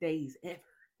worst 6 days ever.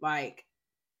 Like,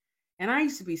 and I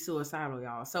used to be suicidal,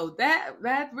 y'all. So that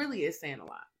really is saying a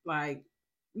lot. Like,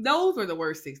 those were the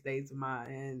worst 6 days of my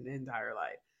entire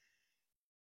life.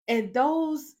 And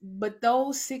those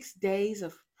 6 days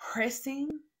of pressing,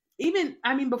 even,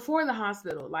 I mean, before the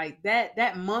hospital, like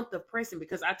that month of pressing,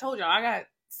 because I told y'all I got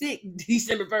sick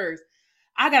December 1st.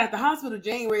 I got at the hospital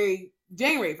January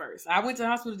 1st. I went to the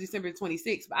hospital December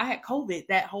 26th, but I had COVID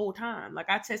that whole time. Like,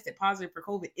 I tested positive for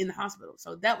COVID in the hospital.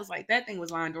 So that was like, that thing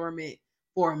was lying dormant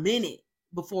for a minute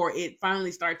before it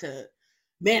finally started to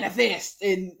manifest.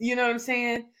 And you know what I'm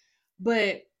saying?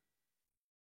 But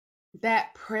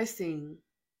that pressing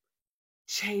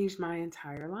changed my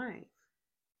entire life.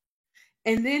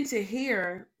 And then to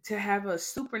have a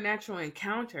supernatural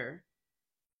encounter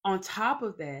on top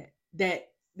of that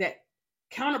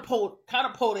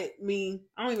catapulted me.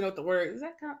 I don't even know what the word is.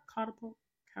 That catapult.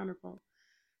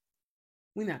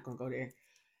 We're not gonna go there.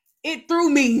 It threw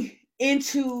me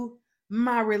into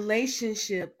my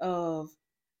relationship of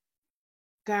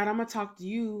God. I'm gonna talk to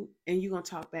you, and you're gonna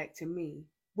talk back to me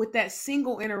with that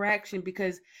single interaction,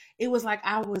 because it was like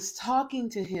I was talking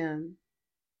to him.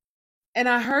 And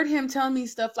I heard him telling me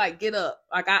stuff like get up.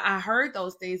 Like I heard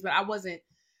those things, but I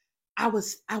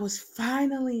was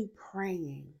finally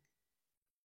praying.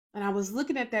 And I was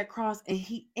looking at that cross, and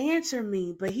he answered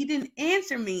me, but he didn't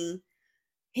answer me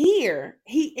here.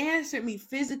 He answered me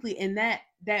physically, and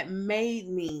that made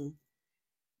me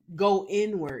go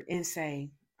inward and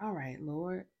say, all right,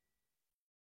 Lord,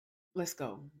 let's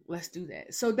go. Let's do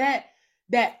that. So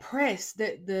that press,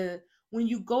 the when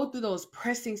you go through those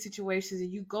pressing situations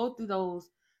and you go through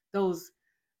those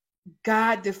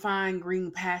God defined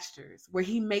green pastures where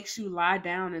he makes you lie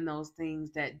down in those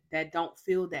things that don't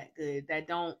feel that good, that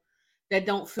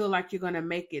don't feel like you're going to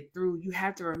make it through. You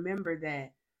have to remember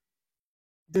that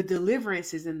the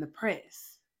deliverance is in the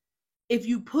press. If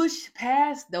you push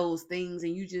past those things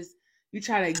and you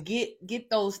try to get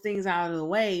those things out of the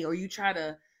way, or you try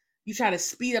to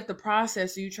speed up the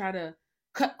process, or you try to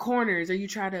cut corners, or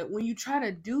when you try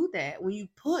to do that, when you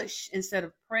push instead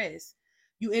of press,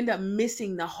 you end up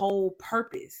missing the whole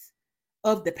purpose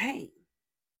of the pain.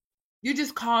 You're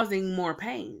just causing more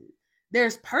pain.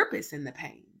 There's purpose in the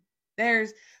pain.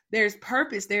 There's there's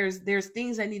purpose. There's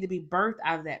things that need to be birthed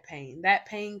out of that pain. That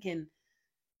pain can,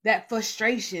 that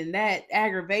frustration, that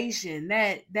aggravation,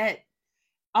 that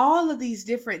all of these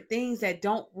different things that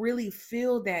don't really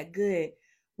feel that good.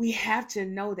 We have to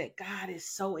know that God is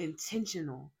so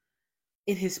intentional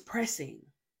in his pressing.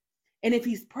 And if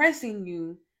he's pressing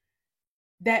you,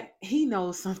 that he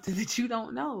knows something that you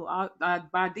don't know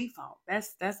by default.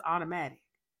 That's automatic.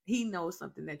 He knows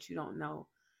something that you don't know.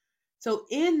 So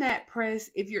in that press,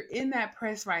 if you're in that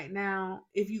press right now,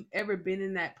 if you've ever been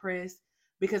in that press,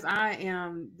 because I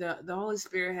am, the Holy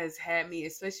Spirit has had me,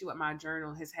 especially with my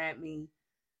journal, has had me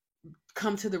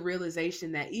come to the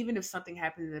realization that even if something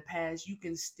happened in the past, you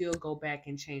can still go back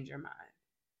and change your mind.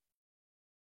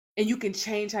 And you can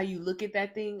change how you look at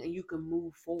that thing, and you can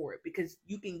move forward, because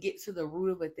you can get to the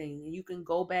root of a thing, and you can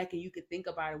go back and you can think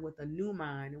about it with a new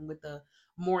mind and with a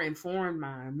more informed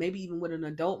mind, maybe even with an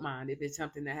adult mind if it's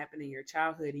something that happened in your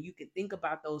childhood. And you can think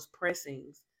about those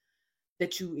pressings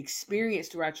that you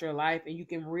experienced throughout your life, and you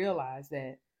can realize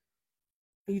that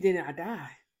you did not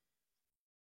die.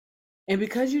 And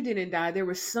because you didn't die, there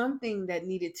was something that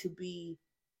needed to be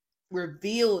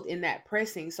revealed in that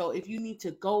pressing. So if you need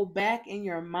to go back in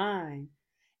your mind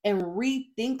and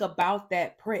rethink about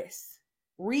that press,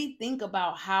 rethink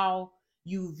about how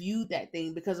you view that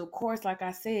thing, because of course, like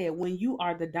I said, when you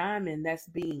are the diamond that's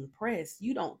being pressed,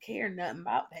 you don't care nothing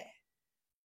about that.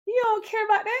 You don't care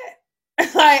about that.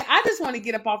 Like, I just want to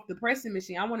get up off the pressing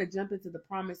machine. I want to jump into the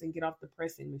promise and get off the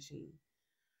pressing machine.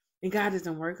 And God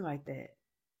doesn't work like that.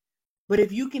 But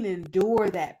if you can endure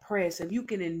that press, if you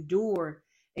can endure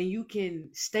and you can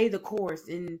stay the course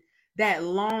in that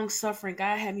long suffering,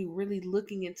 God had me really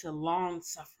looking into long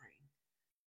suffering.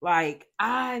 Like,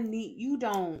 you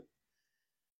don't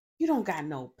got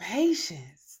no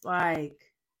patience. Like,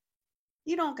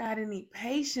 you don't got any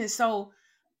patience. So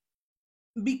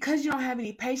Because you don't have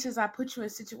any patience, I put you in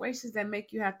situations that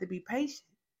make you have to be patient.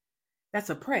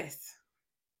 That's a press.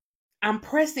 I'm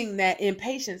pressing that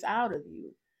impatience out of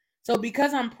you. So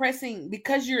because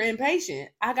you're impatient,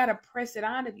 I gotta press it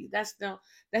out of you. That's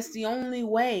the only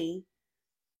way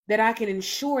that I can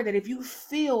ensure that if you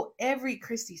feel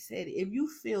Christy said, if you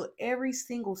feel every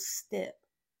single step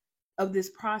of this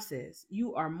process,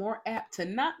 you are more apt to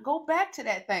not go back to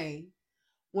that thing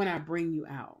when I bring you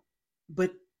out.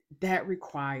 But that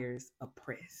requires a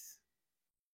press.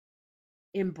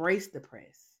 Embrace the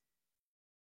press.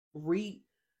 Re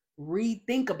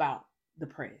Rethink about the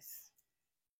press.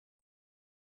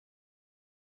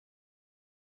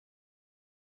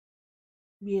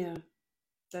 Yeah,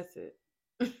 that's it.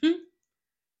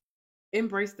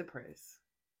 Embrace the press.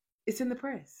 It's in the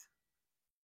press.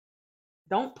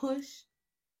 Don't push.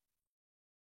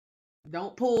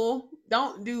 Don't pull.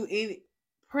 Don't do any.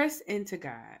 Press into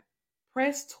God.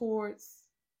 Press towards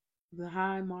the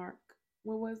high mark.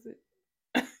 What was it?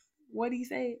 What he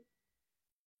said?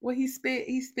 What he spit?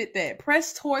 He spit that.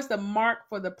 Press towards the mark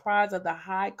for the prize of the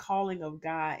high calling of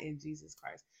God in Jesus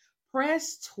Christ.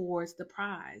 Press towards the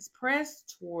prize. Press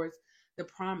towards the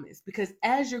promise. Because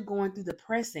as you're going through the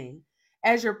pressing,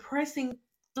 as you're pressing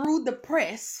through the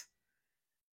press,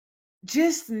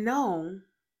 just know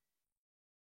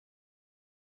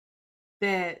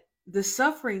that the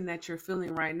suffering that you're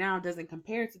feeling right now doesn't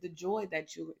compare to the joy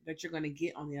that you're going to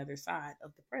get on the other side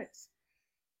of the press.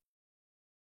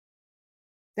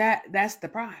 That's the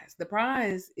prize. The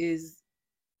prize is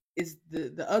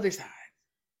the other side.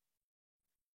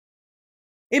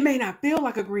 It may not feel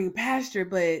like a green pasture,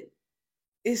 but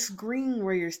it's green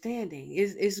where you're standing.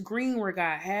 It's green where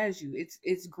God has you.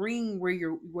 It's green where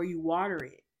you water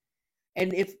it.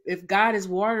 And if God is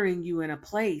watering you in a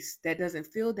place that doesn't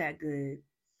feel that good,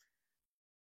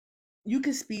 you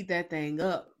can speed that thing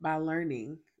up by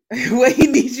learning what he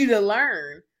needs you to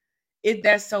learn. If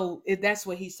that's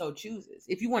what he so chooses.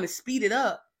 If you want to speed it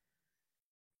up,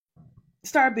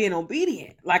 start being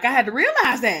obedient. Like I had to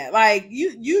realize that. Like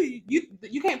you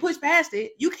can't push past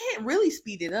it. You can't really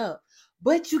speed it up.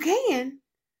 But you can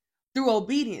through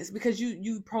obedience because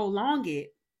you prolong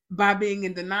it by being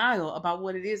in denial about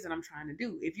what it is that I'm trying to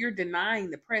do. If you're denying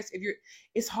the press, if you're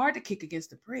it's hard to kick against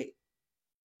the prick.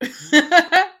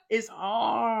 It's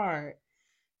hard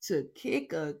to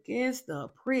kick against the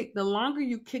prick. The longer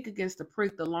you kick against the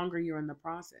prick, the longer you're in the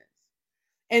process.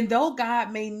 And though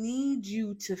God may need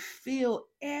you to feel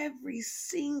every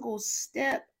single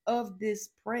step of this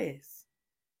press,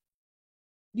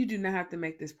 you do not have to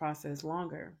make this process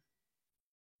longer.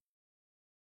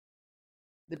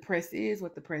 The press is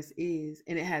what the press is,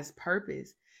 and it has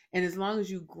purpose. And as long as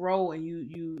you grow and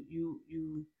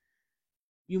you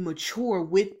mature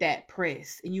with that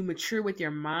press and you mature with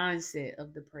your mindset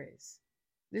of the press.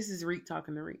 This is Reek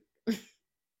talking to Reek.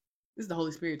 This is the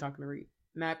Holy Spirit talking to Reek.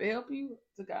 Not to help you,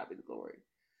 to God be the glory.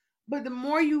 But the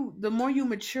more you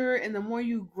mature and the more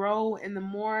you grow and the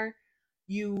more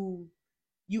you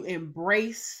you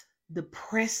embrace the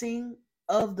pressing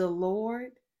of the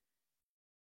Lord,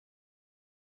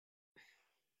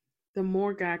 the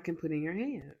more God can put in your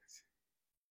hands.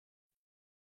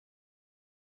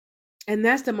 And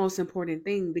that's the most important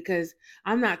thing because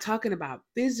I'm not talking about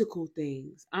physical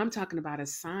things. I'm talking about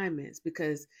assignments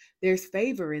because there's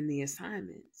favor in the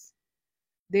assignments.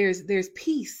 There's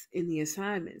peace in the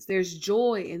assignments. There's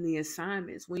joy in the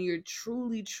assignments when you're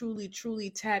truly truly truly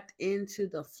tapped into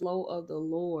the flow of the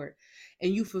Lord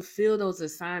and you fulfill those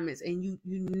assignments and you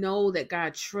know that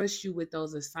God trusts you with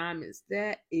those assignments.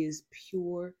 That is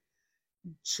pure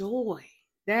joy.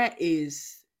 That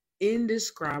is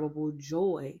indescribable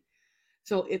joy.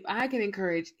 So if I can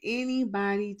encourage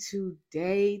anybody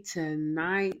today,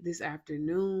 tonight, this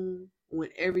afternoon,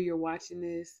 whenever you're watching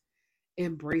this,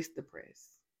 embrace the press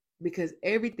because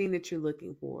everything that you're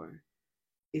looking for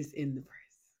is in the press.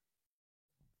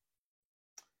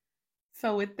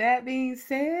 So with that being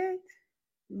said,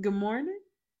 good morning,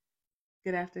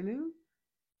 good afternoon,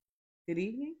 good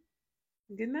evening,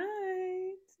 good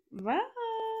night. Bye.